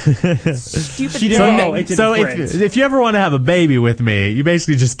stupid She didn't thing. know. It didn't So print. if you ever want to have a baby with me, you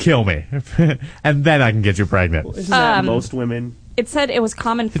basically just kill me, and then I can get you pregnant. Isn't that most women? It said it was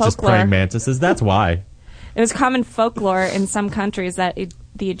common It's just folklore. praying mantises. That's why. It was common folklore in some countries that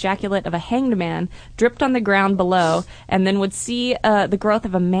the ejaculate of a hanged man dripped on the ground below and then would see the growth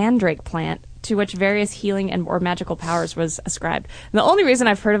of a mandrake plant to which various healing or magical powers was ascribed. And the only reason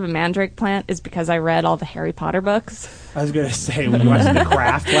I've heard of a mandrake plant is because I read all the Harry Potter books. I was gonna say when you watched The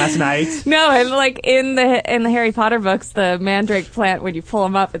Craft last night. No, and like in the Harry Potter books, the mandrake plant, when you pull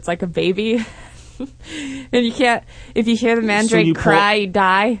them up, it's like a baby. And you can't, if you hear the mandrake you pull- cry, you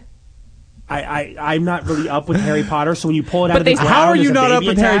die. I'm not really up with Harry Potter, so when you pull it out But of the they- ground, How are there's you a not up baby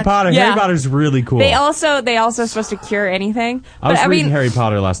with Harry attached? Potter? Yeah. Harry Potter's really cool. They also supposed to cure anything. I was But reading Harry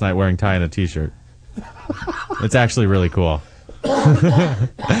Potter last night wearing tie and a t-shirt. It's actually really cool.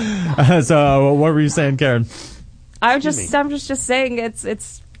 So what were you saying, Karen? I'm just saying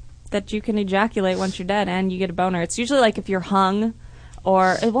it's that you can ejaculate once you're dead and you get a boner. It's usually like if you're hung,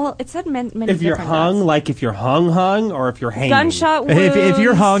 or it said many If you're different hung, deaths. like if you're hung, or if you're hanging. Gunshot wounds, If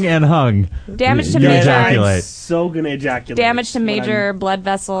you're hung and hung, damage to you major ejaculate. I'm so gonna ejaculate. damage to when major I'm- blood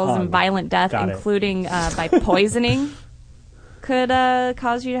vessels hung. and violent death, Got it. including by poisoning, could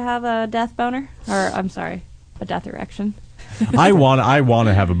cause you to have a death boner. Or I'm sorry, a death erection. I want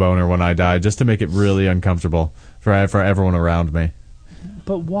to have a boner when I die, just to make it really uncomfortable for everyone around me.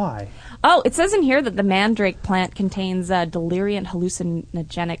 But why? Oh, it says in here that the mandrake plant contains deliriant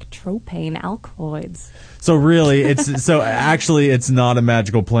hallucinogenic tropane alkaloids. So really, it's not a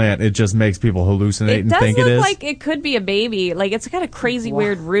magical plant. It just makes people hallucinate and think it is. It does look like it could be a baby. Like, it's got a crazy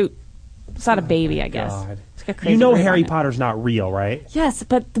weird root. It's not a baby, I guess. God. It's got crazy You know root Harry on it. Potter's not real, right? Yes,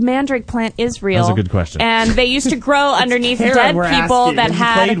 but the mandrake plant is real. That's a good question. And they used to grow underneath Karen, dead we're people asking. that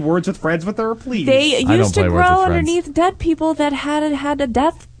Have you played had. Words with Friends with her, please. They I don't used to play Words grow with Friends. underneath dead people that had a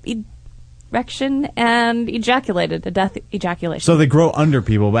death erection and ejaculated, a death ejaculation. So they grow under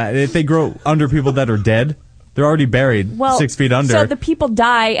people, but if they grow under people that are dead, they're already buried 6 feet under. So the people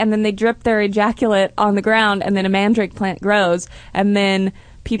die, and then they drip their ejaculate on the ground, and then a mandrake plant grows, and then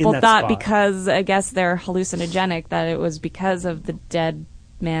people In that thought spot. because, I guess, they're hallucinogenic, that it was because of the dead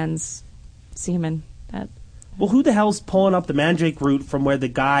man's semen. Well, who the hell's pulling up the mandrake root from where the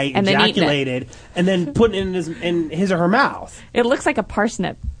guy And then eating it. ejaculated and then putting it in his or her mouth? It looks like a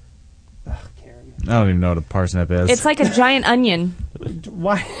parsnip. Karen. I don't even know what a parsnip is. It's like a giant onion.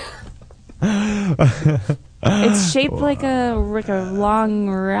 Why? It's shaped like a long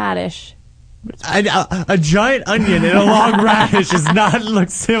radish. A giant onion and a long radish does not look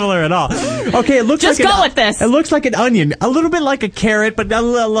similar at all. Okay, it looks Just like go with this. It looks like an onion, a little bit like a carrot, but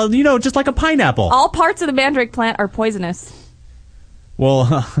just like a pineapple. All parts of the mandrake plant are poisonous.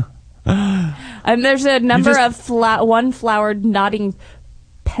 Well, And there's a number of one-flowered nodding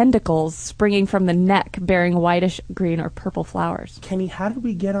pendicles springing from the neck, bearing whitish, green, or purple flowers. Kenny, how did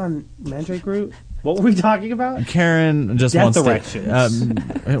we get on mandrake root? What were we talking about? Karen just Death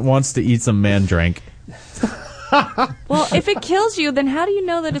wants to eat some mandrake. Well, if it kills you, then how do you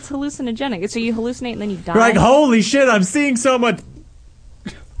know that it's hallucinogenic? So you hallucinate and then you die? You're like, holy shit, I'm seeing so much.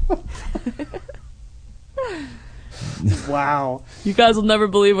 Wow. You guys will never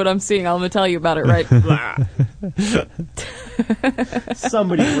believe what I'm seeing. I'm going to tell you about it right.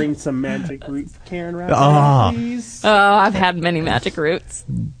 Somebody bring some mandrake root for Karen right Ah. now, please. Oh, I've had many magic roots.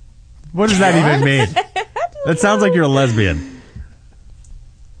 What does that even mean? That sounds like you're a lesbian.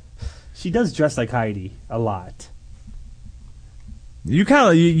 She does dress like Heidi a lot. You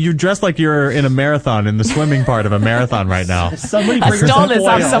you dress like you're in a marathon, in the swimming part of a marathon right now. Somebody I bring her stole some this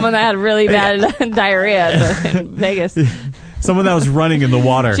off oil. someone that had really bad diarrhea in Vegas. Someone that was running in the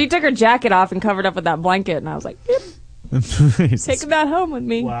water. She took her jacket off and covered up with that blanket, and I was like, yep, taking that home with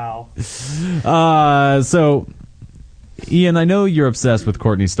me. Wow. So, Ian, I know you're obsessed with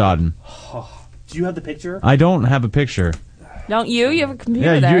Courtney Stodden. Do you have the picture? I don't have a picture. Don't you? You have a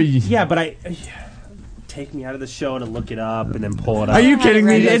computer there. Yeah, but take me out of the show to look it up and then pull it up. Are you I kidding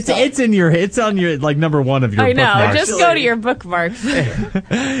me? haven't read It's on your like number one of your I know. bookmarks. Just go to your bookmarks.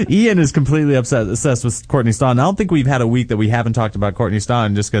 Ian is completely obsessed with Courtney Stodden. I don't think we've had a week that we haven't talked about Courtney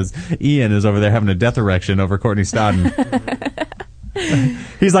Stodden just because Ian is over there having a death erection over Courtney Stodden.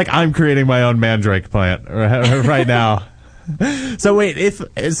 He's like, I'm creating my own mandrake plant right now. So wait,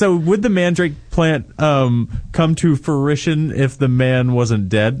 would the mandrake plant come to fruition if the man wasn't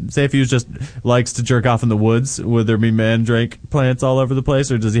dead? Say if he was just likes to jerk off in the woods, would there be mandrake plants all over the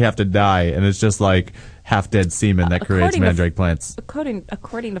place, or does he have to die and it's just like half dead semen that creates mandrake plants? According to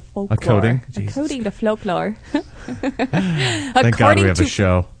folklore. According to folklore. Thank God we have a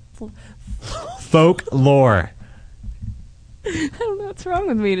show. Folklore. I don't know what's wrong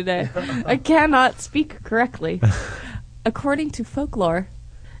with me today. I cannot speak correctly. According to folklore,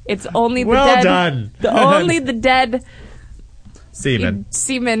 it's only the Well dead. done. Only the dead Semen.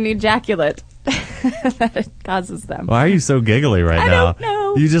 semen ejaculate that it causes them. Why are you so giggly right I now? don't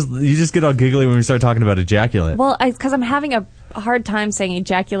know. You just get all giggly when we start talking about ejaculate. Well, because I'm having a hard time saying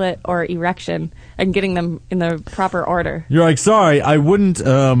ejaculate or erection and getting them in the proper order. You're like, sorry, I wouldn't.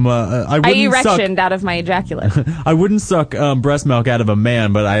 I erectioned out of my ejaculate. I wouldn't suck breast milk out of a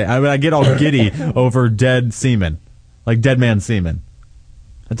man, but I get all giddy over dead semen, like dead man semen.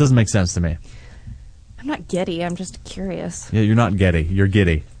 That doesn't make sense to me. I'm not giddy. I'm just curious. Yeah, you're not giddy. You're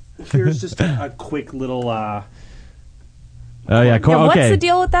giddy. Here's just a quick little Oh yeah, Now, what's okay. the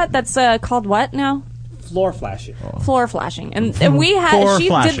deal with that? That's called what now? floor flashing. Floor flashing. And we had Floor she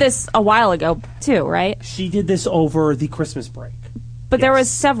flashing. did this a while ago too, right? She did this over the Christmas break. But there Yes. was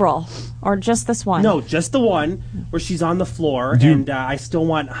several, or just this one? No, just the one where she's on the floor, and I still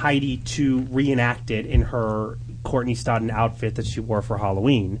want Heidi to reenact it in her Courtney Stodden outfit that she wore for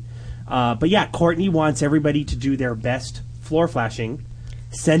Halloween. But yeah, Courtney wants everybody to do their best floor flashing,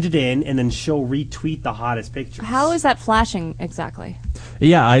 send it in, and then she'll retweet the hottest pictures. How is that flashing exactly?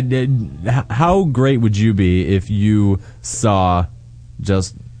 Yeah, I did. How great would you be if you saw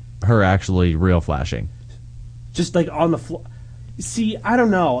just her actually real flashing? just like on the floor. See, I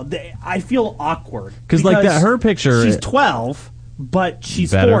don't know. I feel awkward because like that her picture. She's 12, but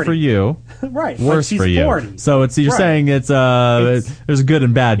she's better 40. for you, right? Worse she's for you. 40. So you're saying it's there's a good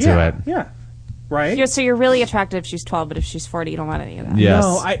and bad to it. Yeah. Right. So you're really attracted if she's 12, but if she's 40, you don't want any of that. Yes.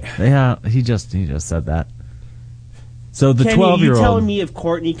 No, he just said that. So the Kenny, 12-year-old. you telling me if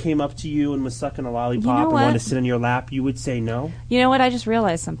Courtney came up to you and was sucking a lollipop and wanted to sit in your lap, you would say no? You know what? I just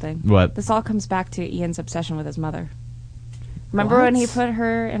realized something. What? This all comes back to Ian's obsession with his mother. Remember when he put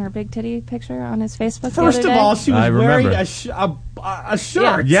her in her big titty picture on his Facebook? First of all, she was wearing a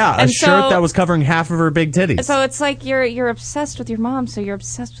shirt. Yeah, a And shirt that was covering half of her big titties. So it's like you're obsessed with your mom, so you're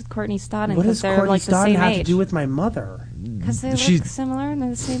obsessed with Courtney Stodden. What does they're Courtney like the Stodden same have age. to do with my mother? Because they look similar and they're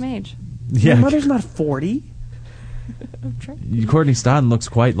the same age. Yeah. My mother's not 40. Courtney Stodden looks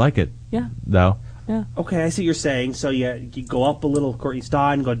quite like it. Yeah. Though. Yeah. Okay, I see what you're saying. So you go up a little with Courtney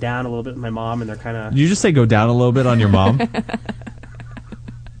Stodden, go down a little bit with my mom, and they're kind of... You just say go down a little bit on your mom?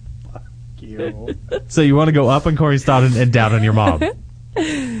 you. So you want to go up on Courtney Stodden and down on your mom? I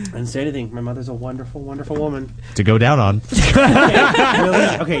didn't say anything. My mother's a wonderful, wonderful woman. To go down on. Okay,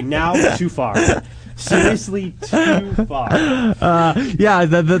 really? Okay, now too far. Seriously, too far. Yeah,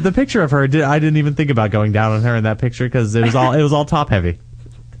 the picture of her, I didn't even think about going down on her in that picture because it was all top heavy.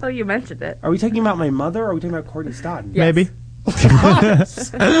 Oh, you mentioned it. Are we talking about my mother or are we talking about Courtney Stodden? Yes. Maybe.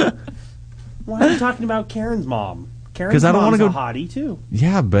 Why are you talking about Karen's mom? Karen's 'Cause I don't mom's wanna a go- hottie, too.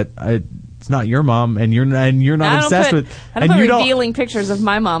 Yeah, but it's not your mom, and you're not obsessed with. I don't and put you revealing pictures of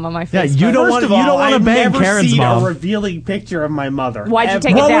my mom on my Facebook. Yeah, you don't First want of all, to I've bang never Karen's seen mom. a revealing picture of my mother. Why'd you ever.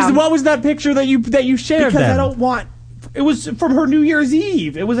 take it down? What was that picture that you shared? Because then? I don't want... It was from her New Year's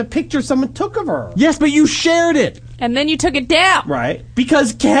Eve. It was a picture someone took of her. Yes, but you shared it. And then you took it down. Right.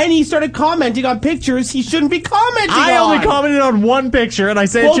 Because Kenny started commenting on pictures he shouldn't be commenting on. I only commented on one picture, and I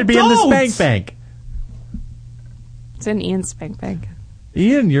said it should be in the don't. spank bank. It's in Ian's spank bank.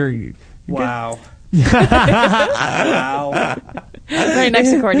 Ian, you're Wow. Wow. Right next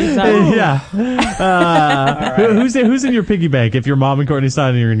to Courtney's son. yeah. Who's in your piggy bank? If your mom and Courtney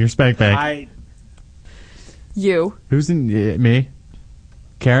Stodden are in your spank bank, You. who's in me?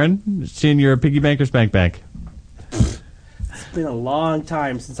 Karen, is she in your piggy bank or spank bank? It's been a long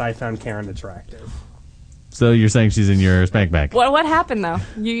time since I found Karen attractive. So you're saying she's in your spank bank? What happened though?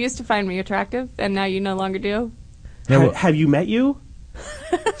 You used to find me attractive, and now you no longer do. Yeah, well- Have you met you?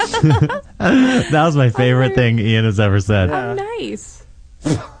 That was my favorite thing Ian has ever said. Oh, nice.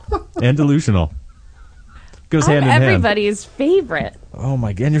 And delusional. Goes I'm hand in hand. everybody's favorite. Oh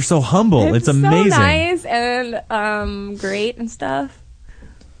my god, you're so humble. It's so amazing. nice and great and stuff.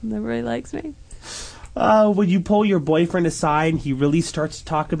 Everybody likes me. When you pull your boyfriend aside and he really starts to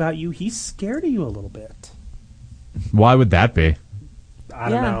talk about you, he's scared of you a little bit. Why would that be? I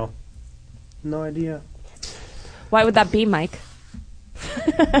don't know. No idea. Why would that be, Mike?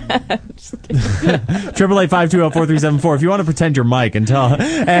 888-520-4374. If you want to pretend you're Mike and tell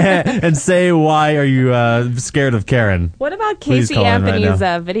and say why are you scared of Karen? What about Please Casey call in right Anthony's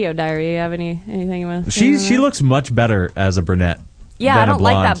now. video diary? You have anything you want to She looks much better as a brunette. Yeah, than I a don't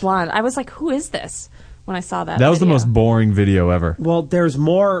like blonde. that blonde. I was like, who is this? When I saw that. That was the video. most boring video ever. Well, there's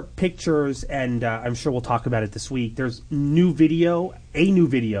more pictures, and I'm sure we'll talk about it this week. There's a new video,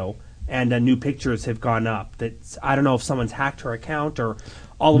 and new pictures have gone up. That I don't know if someone's hacked her account or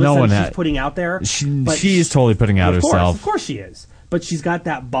all of a sudden she's putting out there. She is totally putting out herself. Of course she is. But she's got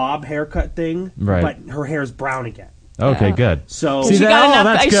that bob haircut thing, Right. but her hair's brown again. Okay, good. So See, She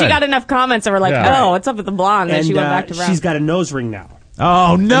that's good. got enough comments that were like, Yeah. oh, what's up with the blonde? And and she went back to brown. she's got a nose ring now.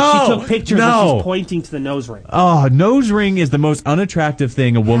 Oh no! And she took pictures and No. she's pointing to the nose ring. Oh, nose ring is the most unattractive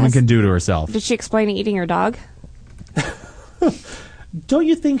thing a woman can do to herself. Did she explain eating her dog? Don't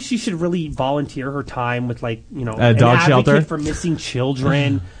you think she should really volunteer her time with, like, you know, A dog an shelter? advocate for missing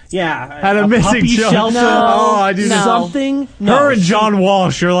children? Yeah, At a missing puppy children. shelter. Oh, I do No. Something. No, Her and she- John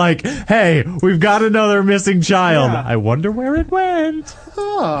Walsh are like, hey, we've got another missing child. Yeah. I wonder where it went.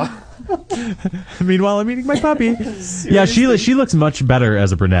 Meanwhile, I'm eating my puppy. Yeah, she looks much better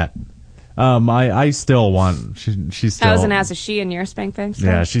as a brunette. I still want. She's still. I was an ass. Is she in your spank bank? still?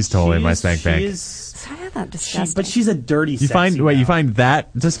 Yeah, she's totally in my spank bank. I find that disgusting. But she's a dirty. You find you find that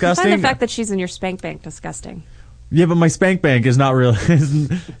I disgusting? find the fact that she's in your spank bank disgusting. Yeah, but my spank bank is not really.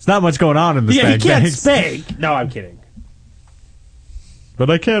 It's not much going on in the Yeah, spank he can't bank. spank. No, I'm kidding. But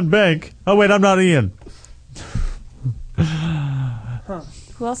I can bank. Oh wait, I'm not Ian.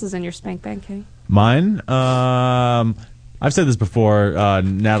 Who else is in your spank bank, Kenny? Mine. I've said this before.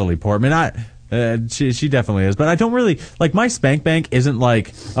 Natalie Portman. She definitely is. But I don't really like my spank bank. Isn't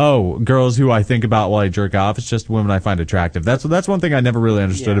like girls who I think about while I jerk off. It's just women I find attractive. That's one thing I never really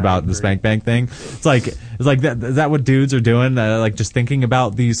understood about the spank bank thing. It's like that. Is that what dudes are doing? Like just thinking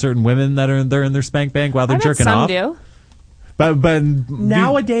about these certain women that are in their spank bank while they're jerking off. Do. But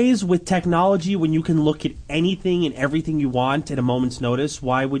nowadays with technology, when you can look at anything and everything you want at a moment's notice,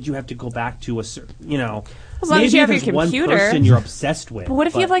 why would you have to go back to a certain, as long as you have your there's one computer. person you're obsessed with. But what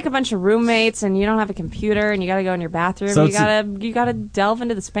if you have like a bunch of roommates and you don't have a computer and you got to go in your bathroom? So you gotta delve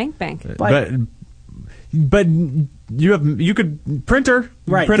into the spank bank. But you could printer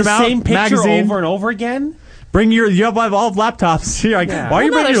right, print the them out, same picture magazine. over and over again. You have all laptops. You're like, why are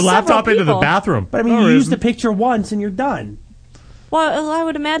you bringing your laptop into the bathroom? But I mean, you use the picture once and you're done. Well, I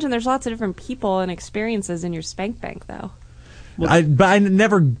would imagine there's lots of different people and experiences in your spank bank, though. But I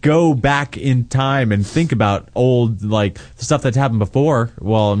never go back in time and think about old the stuff that's happened before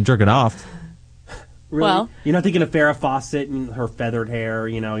while I'm jerking off. Really? Well, you're not thinking of Farrah Fawcett and her feathered hair.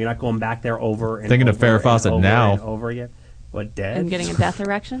 You're not going back there over and thinking over of Farrah Fawcett and over now. and over again. What, dead? And getting a death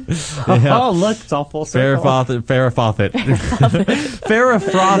erection? Oh, look, it's all full circle. Farrah Fawcett. Farrah Fawcett.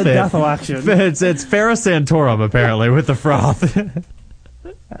 The death election. It's Farrah Santorum apparently with the froth.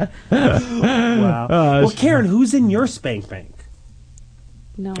 Wow. Well, Karen, who's in your spank bank?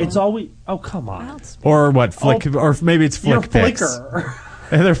 No. It's always. Oh, come on. Or what? Flick? Or maybe it's Flick Pics.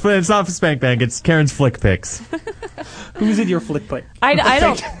 Flickr. It's not spank bank. It's Karen's Flick Pics. Who's in your Flick Pic? I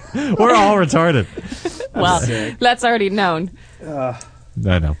don't. We're all retarded. Well, that's already known. I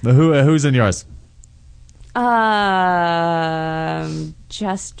know. Who's in yours?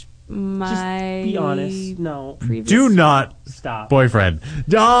 Just my. Just be honest. No. Do not Stop. boyfriend.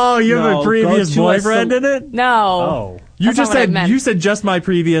 Oh, you have a previous boyfriend in it? No. Oh. You just said you said just my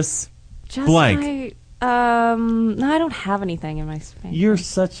previous blank. No, I don't have anything in my spank. You're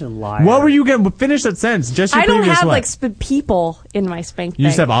such a liar. What were you going to finish that sentence? Just your I don't previous have what? people in my spank You bank.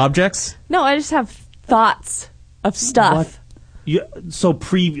 just have objects? No, I just have thoughts of stuff. What?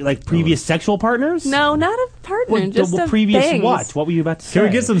 Previous sexual partners? No, not a partner. Just of previous things. what? What were you about to say? Can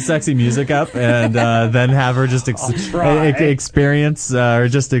we get some sexy music up and then have her just experience or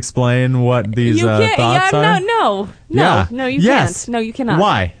just explain what these thoughts are? No, you can't. No, you cannot.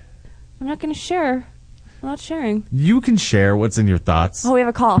 Why? I'm not going to share. I'm not sharing. You can share what's in your thoughts. Oh, we have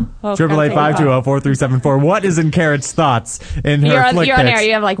a call. 888-520-4374. What is in Karen's thoughts in her Flick You're on Pics? air.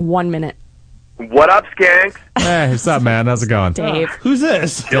 You have like 1 minute. What up, skanks? Hey, what's up, man? How's it going? Dave. Who's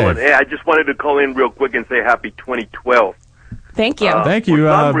this? Dylan. Hey, I just wanted to call in real quick and say happy 2012. Thank you. Thank you. For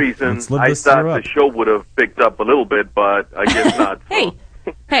some reason, I thought the show would have picked up a little bit, but I guess not.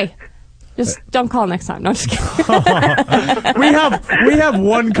 Hey. Just don't call next time. No, I'm just kidding. we have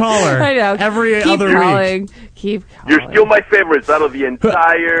one caller I know. every Keep other calling. week. Keep calling. You're still my favorites out of the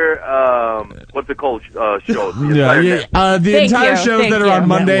entire, what's it called, show? The entire shows that are on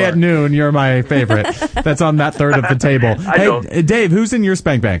Monday at noon, you're my favorite. That's on that third of the table. Hey, Dave, who's in your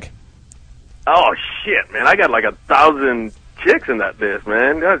spank bank? Oh, shit, man. I got like 1,000 chicks in that list,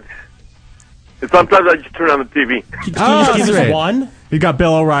 man. And sometimes I just turn on the TV. Can you just give us one? You got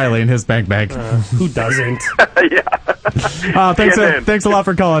Bill O'Reilly in his bank. Who doesn't? Yeah. Thanks a lot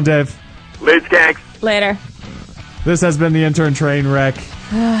for calling, Dave. Later, skanks. Later. This has been the Intern Trainwreck.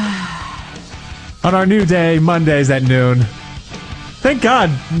 On our new day, Mondays at noon. Thank God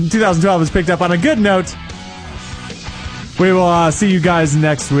 2012 was picked up on a good note. We will see you guys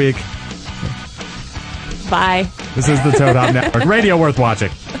next week. Bye. This is the Toad Hop Network. Radio worth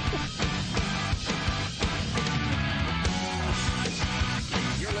watching.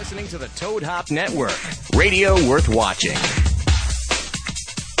 You're listening to the Toad Hop Network. Radio worth watching.